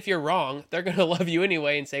 And even if you're wrong, they're going to love you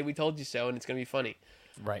anyway and say, we told you so, and it's going to be funny.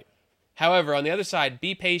 Right. However, on the other side,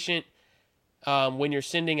 be patient when you're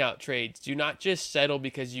sending out trades. Do not just settle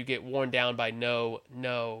because you get worn down by no.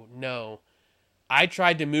 I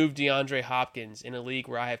tried to move DeAndre Hopkins in a league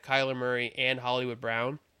where I have Kyler Murray and Hollywood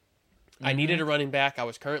Brown. I needed a running back. I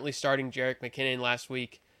was currently starting Jerick McKinnon last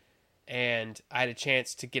week, and I had a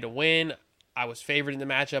chance to get a win. I was favored in the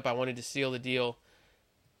matchup. I wanted to seal the deal.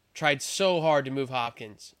 Tried so hard to move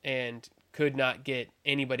Hopkins and could not get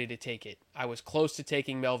anybody to take it. I was close to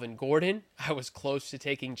taking Melvin Gordon. I was close to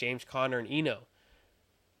taking James Conner and Eno.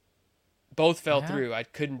 Both fell through. I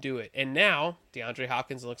couldn't do it. And now, DeAndre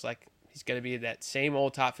Hopkins looks like he's going to be that same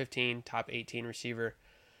old top 15, top 18 receiver.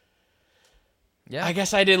 Yeah. I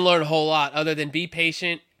guess I didn't learn a whole lot other than be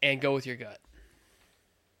patient and go with your gut.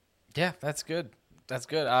 Yeah, that's good. That's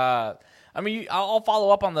good. I mean, I'll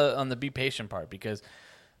follow up on the be patient part because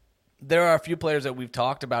there are a few players that we've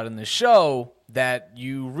talked about in this show that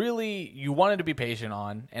you wanted to be patient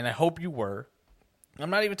on, and I hope you were. I'm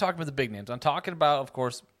not even talking about the big names. I'm talking about, of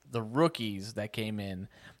course, the rookies that came in.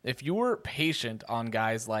 If you were patient on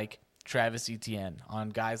guys like Travis Etienne, on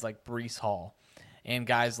guys like Breece Hall, and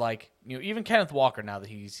guys like, even Kenneth Walker now that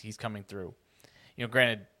he's coming through.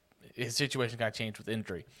 Granted, his situation got changed with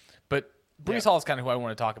injury, but Breece Hall is kind of who I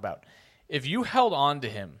want to talk about. If you held on to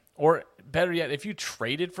him, or better yet, if you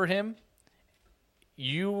traded for him,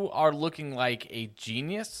 you are looking like a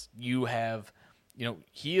genius. You have,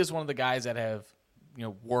 he is one of the guys that have,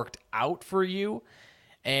 worked out for you,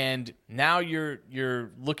 and now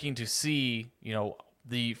you're looking to see,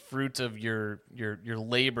 the fruits of your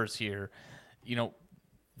labors here.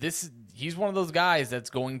 He's one of those guys that's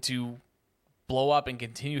going to blow up and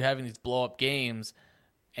continue having these blow up games.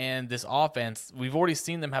 And this offense, we've already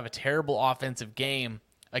seen them have a terrible offensive game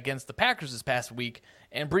against the Packers this past week,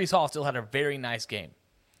 and Breece Hall still had a very nice game.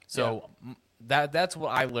 So that's what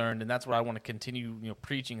I learned, and that's what I want to continue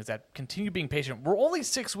preaching, is that continue being patient. We're only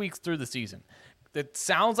 6 weeks through the season. That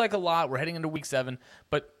sounds like a lot. We're heading into week 7,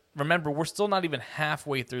 but remember, we're still not even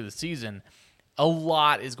halfway through the season. A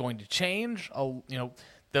lot is going to change.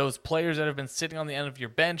 Those players that have been sitting on the end of your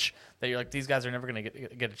bench that you're like, these guys are never going to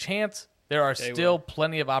get a chance. There are still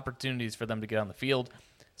plenty of opportunities for them to get on the field.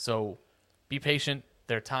 So be patient.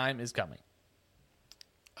 Their time is coming.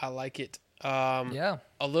 I like it. A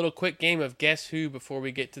little quick game of Guess Who before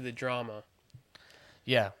we get to the drama.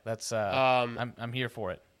 Yeah, that's I'm here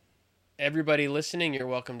for it. Everybody listening, you're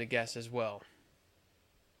welcome to guess as well.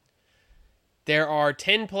 There are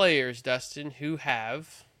 10 players, Dustin, who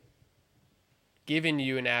have given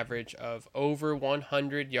you an average of over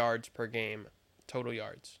 100 yards per game, total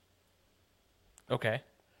yards. Okay.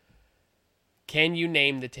 Can you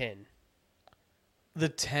name the 10? The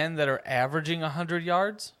 10 that are averaging 100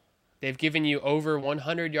 yards? They've given you over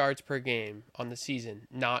 100 yards per game on the season,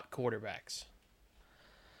 not quarterbacks.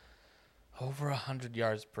 Over 100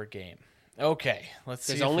 yards per game. Okay, let's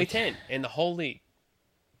see. There's only 10 in the whole league.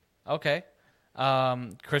 Okay.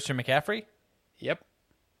 Christian McCaffrey? Yep.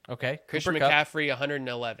 Okay. Christian Cooper Kupp. McCaffrey,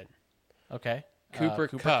 111. Okay. Cooper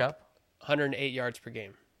Kupp, 108 yards per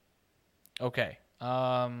game. Okay.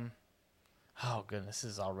 Oh, goodness.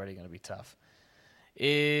 This is already going to be tough.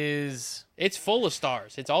 It's full of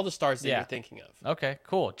stars. It's all the stars that you're thinking of. Okay,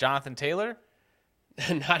 cool. Jonathan Taylor?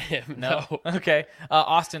 Not him, no. Okay.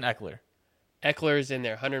 Austin Eckler. Eckler's in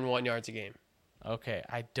there, 101 yards a game. Okay.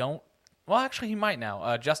 Well, actually, he might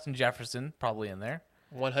now. Justin Jefferson, probably in there.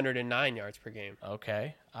 109 yards per game.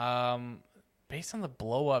 Okay. Based on the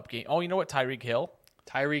blow-up game. Oh, you know what? Tyreek Hill?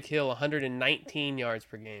 Tyreek Hill, 119 yards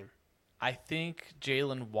per game. I think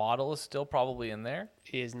Jalen Waddle is still probably in there.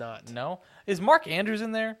 He is not. No? Is Mark Andrews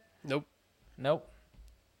in there? Nope.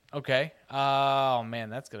 Okay. Oh,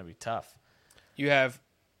 man, that's going to be tough. You have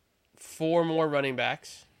 4 more running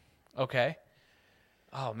backs. Okay.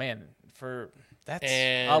 Oh, man. That's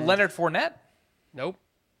And- Leonard Fournette? Nope.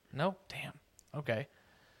 No? Damn. Okay.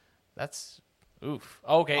 That's oof.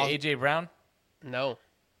 Okay, A.J. Brown? No.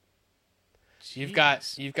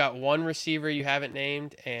 Jeez. You've got 1 receiver you haven't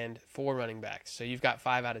named and 4 running backs. So you've got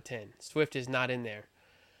 5 out of 10. Swift is not in there.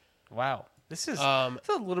 Wow. This is it's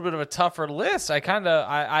a little bit of a tougher list. I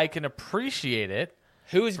can appreciate it.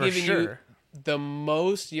 Who is for giving sure. you the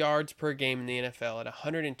most yards per game in the NFL at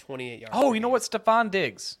 128 yards? Oh, per you know game? what? Stephon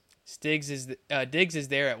Diggs. Diggs is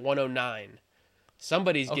there at 109.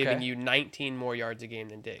 Somebody's Okay. giving you 19 more yards a game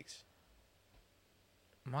than Diggs.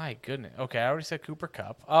 My goodness. Okay, I already said Cooper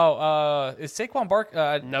Kupp. Oh, is Saquon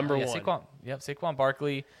Barkley Number 1. Saquon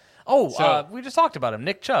Barkley. Oh, So- we just talked about him.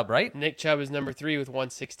 Nick Chubb, right? Nick Chubb is number 3 with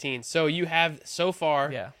 116. So you have so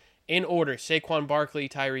far Yeah. in order Saquon Barkley,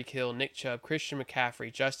 Tyreek Hill, Nick Chubb, Christian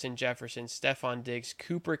McCaffrey, Justin Jefferson, Stephon Diggs,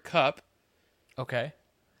 Cooper Kupp, Okay.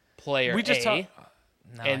 player We just A, talked.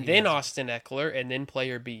 No, and he then doesn't. Austin Eckler, and then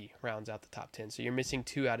player B rounds out the top 10. So you're missing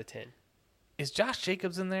 2 out of 10. Is Josh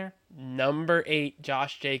Jacobs in there? Number 8,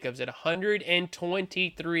 Josh Jacobs at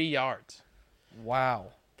 123 yards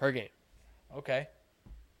Wow. per game. Okay.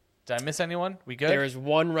 Did I miss anyone? We good? There is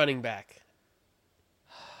 1 running back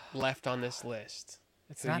left on this list.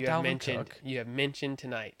 It's who not you have Dalvin mentioned. Cook. You have mentioned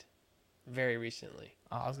tonight, very recently.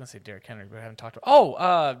 Oh, I was gonna say Derrick Henry, but I haven't talked about. Oh,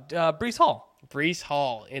 Breece Hall. Breece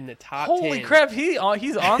Hall in the top 10. Holy crap, he's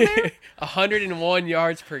on there. 101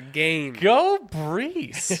 yards per game. Go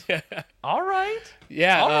Breece. All right.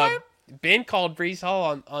 Yeah. All right. Ben called Breece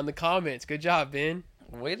Hall on the comments. Good job, Ben.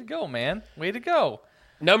 Way to go, man. Way to go.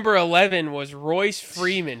 Number 11 was Royce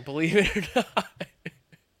Freeman, believe it or not.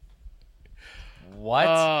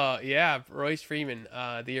 What? Yeah, Royce Freeman,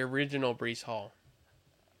 the original Breece Hall.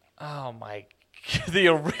 Oh my! The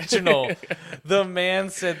original. The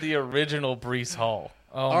man said the original Breece Hall.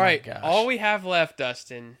 Oh All my right, gosh! all we have left,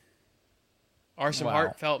 Dustin, are some Wow.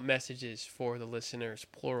 heartfelt messages for the listeners,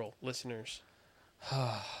 plural listeners.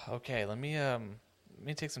 Okay, let me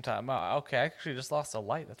take some time. Okay, I actually just lost a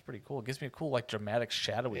light. That's pretty cool. It gives me a cool like dramatic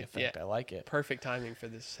shadowy effect. Yeah. I like it. Perfect timing for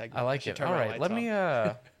this segment. I like should it. turn All our right, let lights me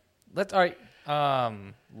off. let's all right.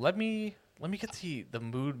 Let me get the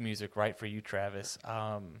mood music right for you, Travis.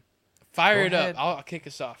 Fire go it ahead. up. I'll kick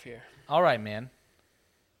us off here. All right, man.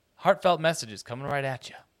 Heartfelt messages coming right at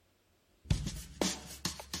you.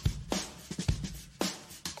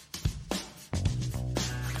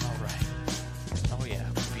 All right. Oh yeah,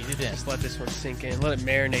 beat it in. Just let this one sink in. Let it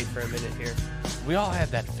marinate for a minute here. We all had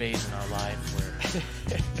that phase in our life where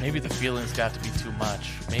maybe the feelings got to be too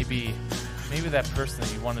much. Maybe that person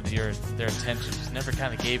that you wanted their attention just never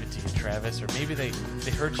kind of gave it to you, Travis. Or maybe they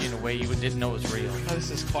hurt you in a way you didn't know was real. Oh,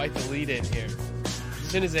 this is quite the lead in here. As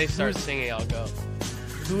soon as they start singing, I'll go.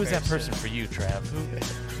 Who is that Very person for you, Trav?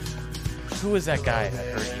 Who is that guy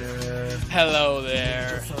that hurt you? Hello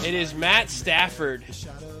there. It is Matt Stafford,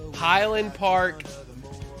 Highland Park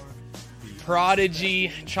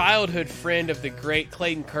prodigy, childhood friend of the great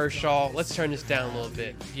Clayton Kershaw. Let's turn this down a little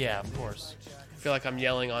bit. Yeah, of course. I feel like I'm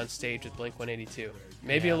yelling on stage with Blink 182.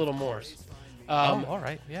 Maybe Yeah, a little of more. course. All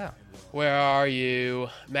right, yeah. Where are you?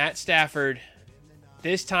 Matt Stafford,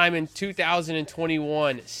 this time in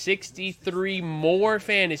 2021, 63 more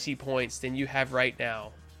fantasy points than you have right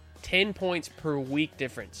now. 10 points per week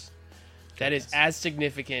difference. That is as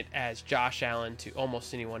significant as Josh Allen to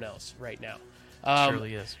almost anyone else right now.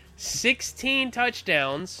 Surely is. 16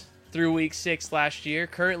 touchdowns through week 6 last year.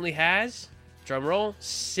 Currently has, drum roll,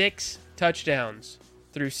 6 touchdowns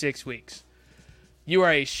through 6 weeks. You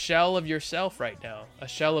are a shell of yourself right now, a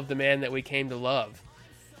shell of the man that we came to love.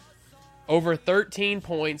 Over 13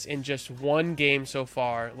 points in just one game so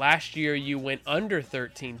far. Last year, you went under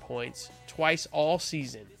 13 points twice all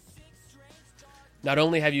season. Not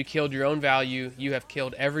only have you killed your own value, you have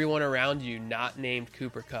killed everyone around you not named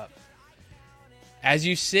Cooper Kupp. As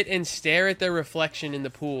you sit and stare at their reflection in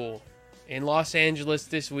the pool in Los Angeles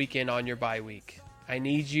this weekend on your bye week, I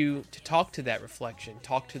need you to talk to that reflection.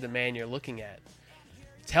 Talk to the man you're looking at.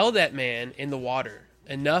 Tell that man in the water,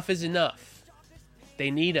 enough is enough.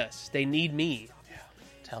 They need us. They need me.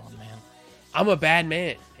 Tell him, man. I'm a bad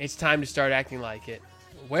man. It's time to start acting like it.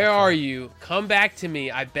 Where are you? Come back to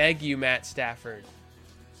me. I beg you, Matt Stafford.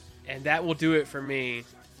 And that will do it for me.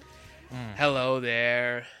 Hello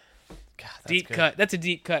there. God, that's Deep good. cut. That's a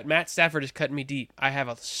deep cut. Matt Stafford is cutting me deep. I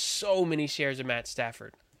have so many shares of Matt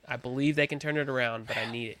Stafford. I believe they can turn it around, but I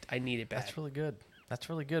need it. I need it bad. That's really good. That's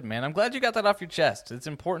really good, man. I'm glad you got that off your chest. It's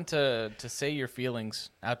important to say your feelings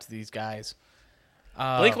out to these guys.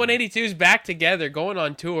 Blink 182's back together, going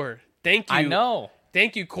on tour. Thank you. I know.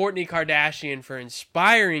 Thank you, Kourtney Kardashian, for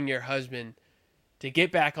inspiring your husband to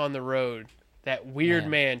get back on the road. That weird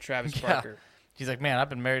man, Travis Barker. He's like, man, I've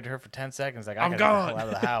been married to her for 10 seconds. Like, I'm I gotta gone. get the hell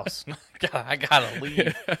out of the house. I gotta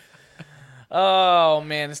leave. Oh,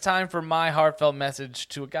 man. It's time for my heartfelt message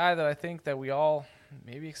to a guy that I think that we all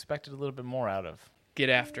maybe expected a little bit more out of. Get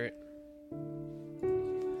after it.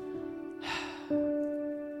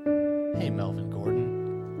 Hey, Melvin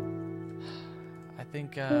Gordon. I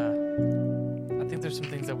think there's some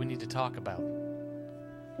things that we need to talk about.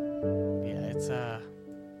 Yeah,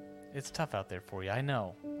 it's tough out there for you. I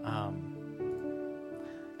know.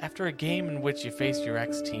 After a game in which you faced your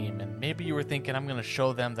ex-team, and maybe you were thinking, I'm going to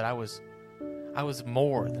show them that I was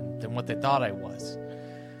more than what they thought I was.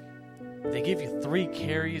 They give you 3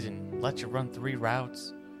 carries and let you run 3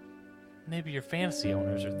 routes. Maybe your fantasy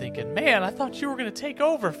owners are thinking, man, I thought you were going to take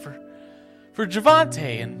over for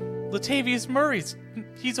Javonte, and Latavius Murray's,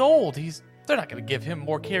 he's old. They're not going to give him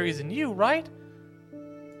more carries than you, right?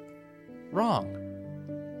 Wrong,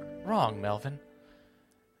 Melvin.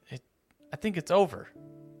 I think it's over.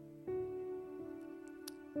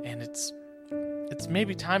 And it's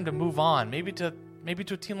maybe time to move on. Maybe to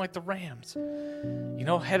a team like the Rams. You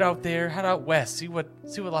know, head out west, see what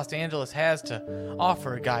Los Angeles has to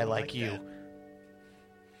offer a guy like you.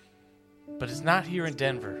 But it's not here in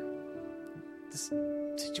Denver. This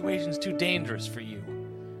situation's too dangerous for you.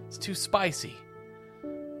 It's too spicy.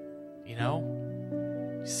 You know?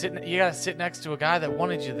 You gotta sit next to a guy that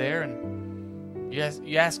wanted you there, and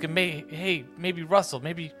you ask him, hey, maybe Russell,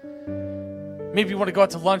 maybe you want to go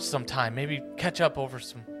out to lunch sometime, maybe catch up over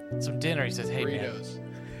some dinner. He says, hey, Burritos.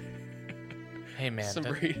 Hey man, Some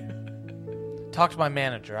burritos. talk to my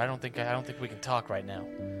manager. I don't think we can talk right now.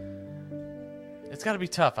 It's got to be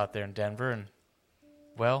tough out there in Denver, and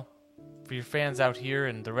well, for your fans out here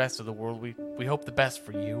and the rest of the world, we hope the best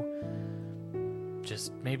for you.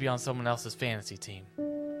 Just maybe on someone else's fantasy team.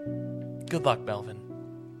 Good luck, Melvin.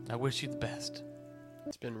 I wish you the best.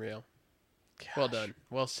 It's been real. Well done.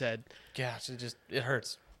 Well said. Gosh, it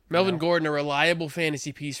hurts. Melvin Gordon, a reliable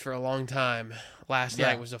fantasy piece for a long time. Last Yeah.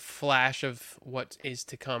 night was a flash of what is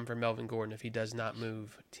to come for Melvin Gordon if he does not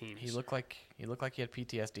move teams. He looked like he had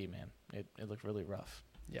PTSD, man. It looked really rough.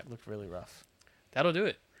 Yeah. It looked really rough. That'll do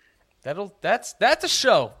it. That's a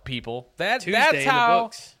show, people. Tuesday that's in the how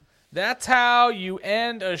books. that's how you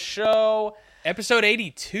end a show. Episode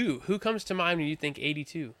 82. Who comes to mind when you think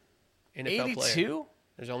 82? NFL player. 82?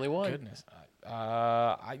 There's only one. Goodness.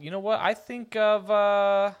 You know what? I think of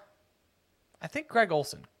Greg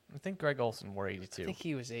Olson. I think Greg Olson wore 82. I think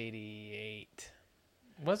he was 88.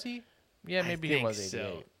 Was he? Yeah, maybe I he think was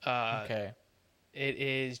 88. so. Okay. It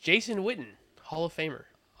is Jason Witten, Hall of Famer.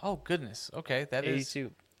 Oh goodness. Okay, that is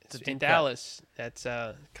 82. it's a In deep cut. Dallas. That's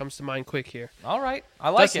comes to mind quick here. All right. I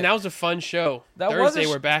like Dustin, it. that was a fun show. That was Thursday, a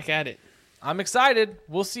we're back at it. I'm excited.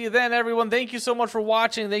 We'll see you then, everyone. Thank you so much for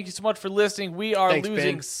watching. Thank you so much for listening. We are Thanks,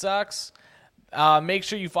 Losing Ben. Sucks. Make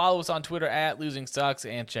sure you follow us on Twitter at Losing Sucks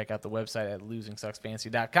and check out the website at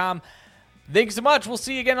losingsucksfantasy.com. Thank you so much. We'll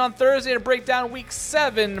see you again on Thursday to break down Week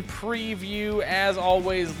 7 preview. As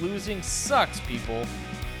always, losing sucks, people.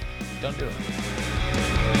 Don't do it.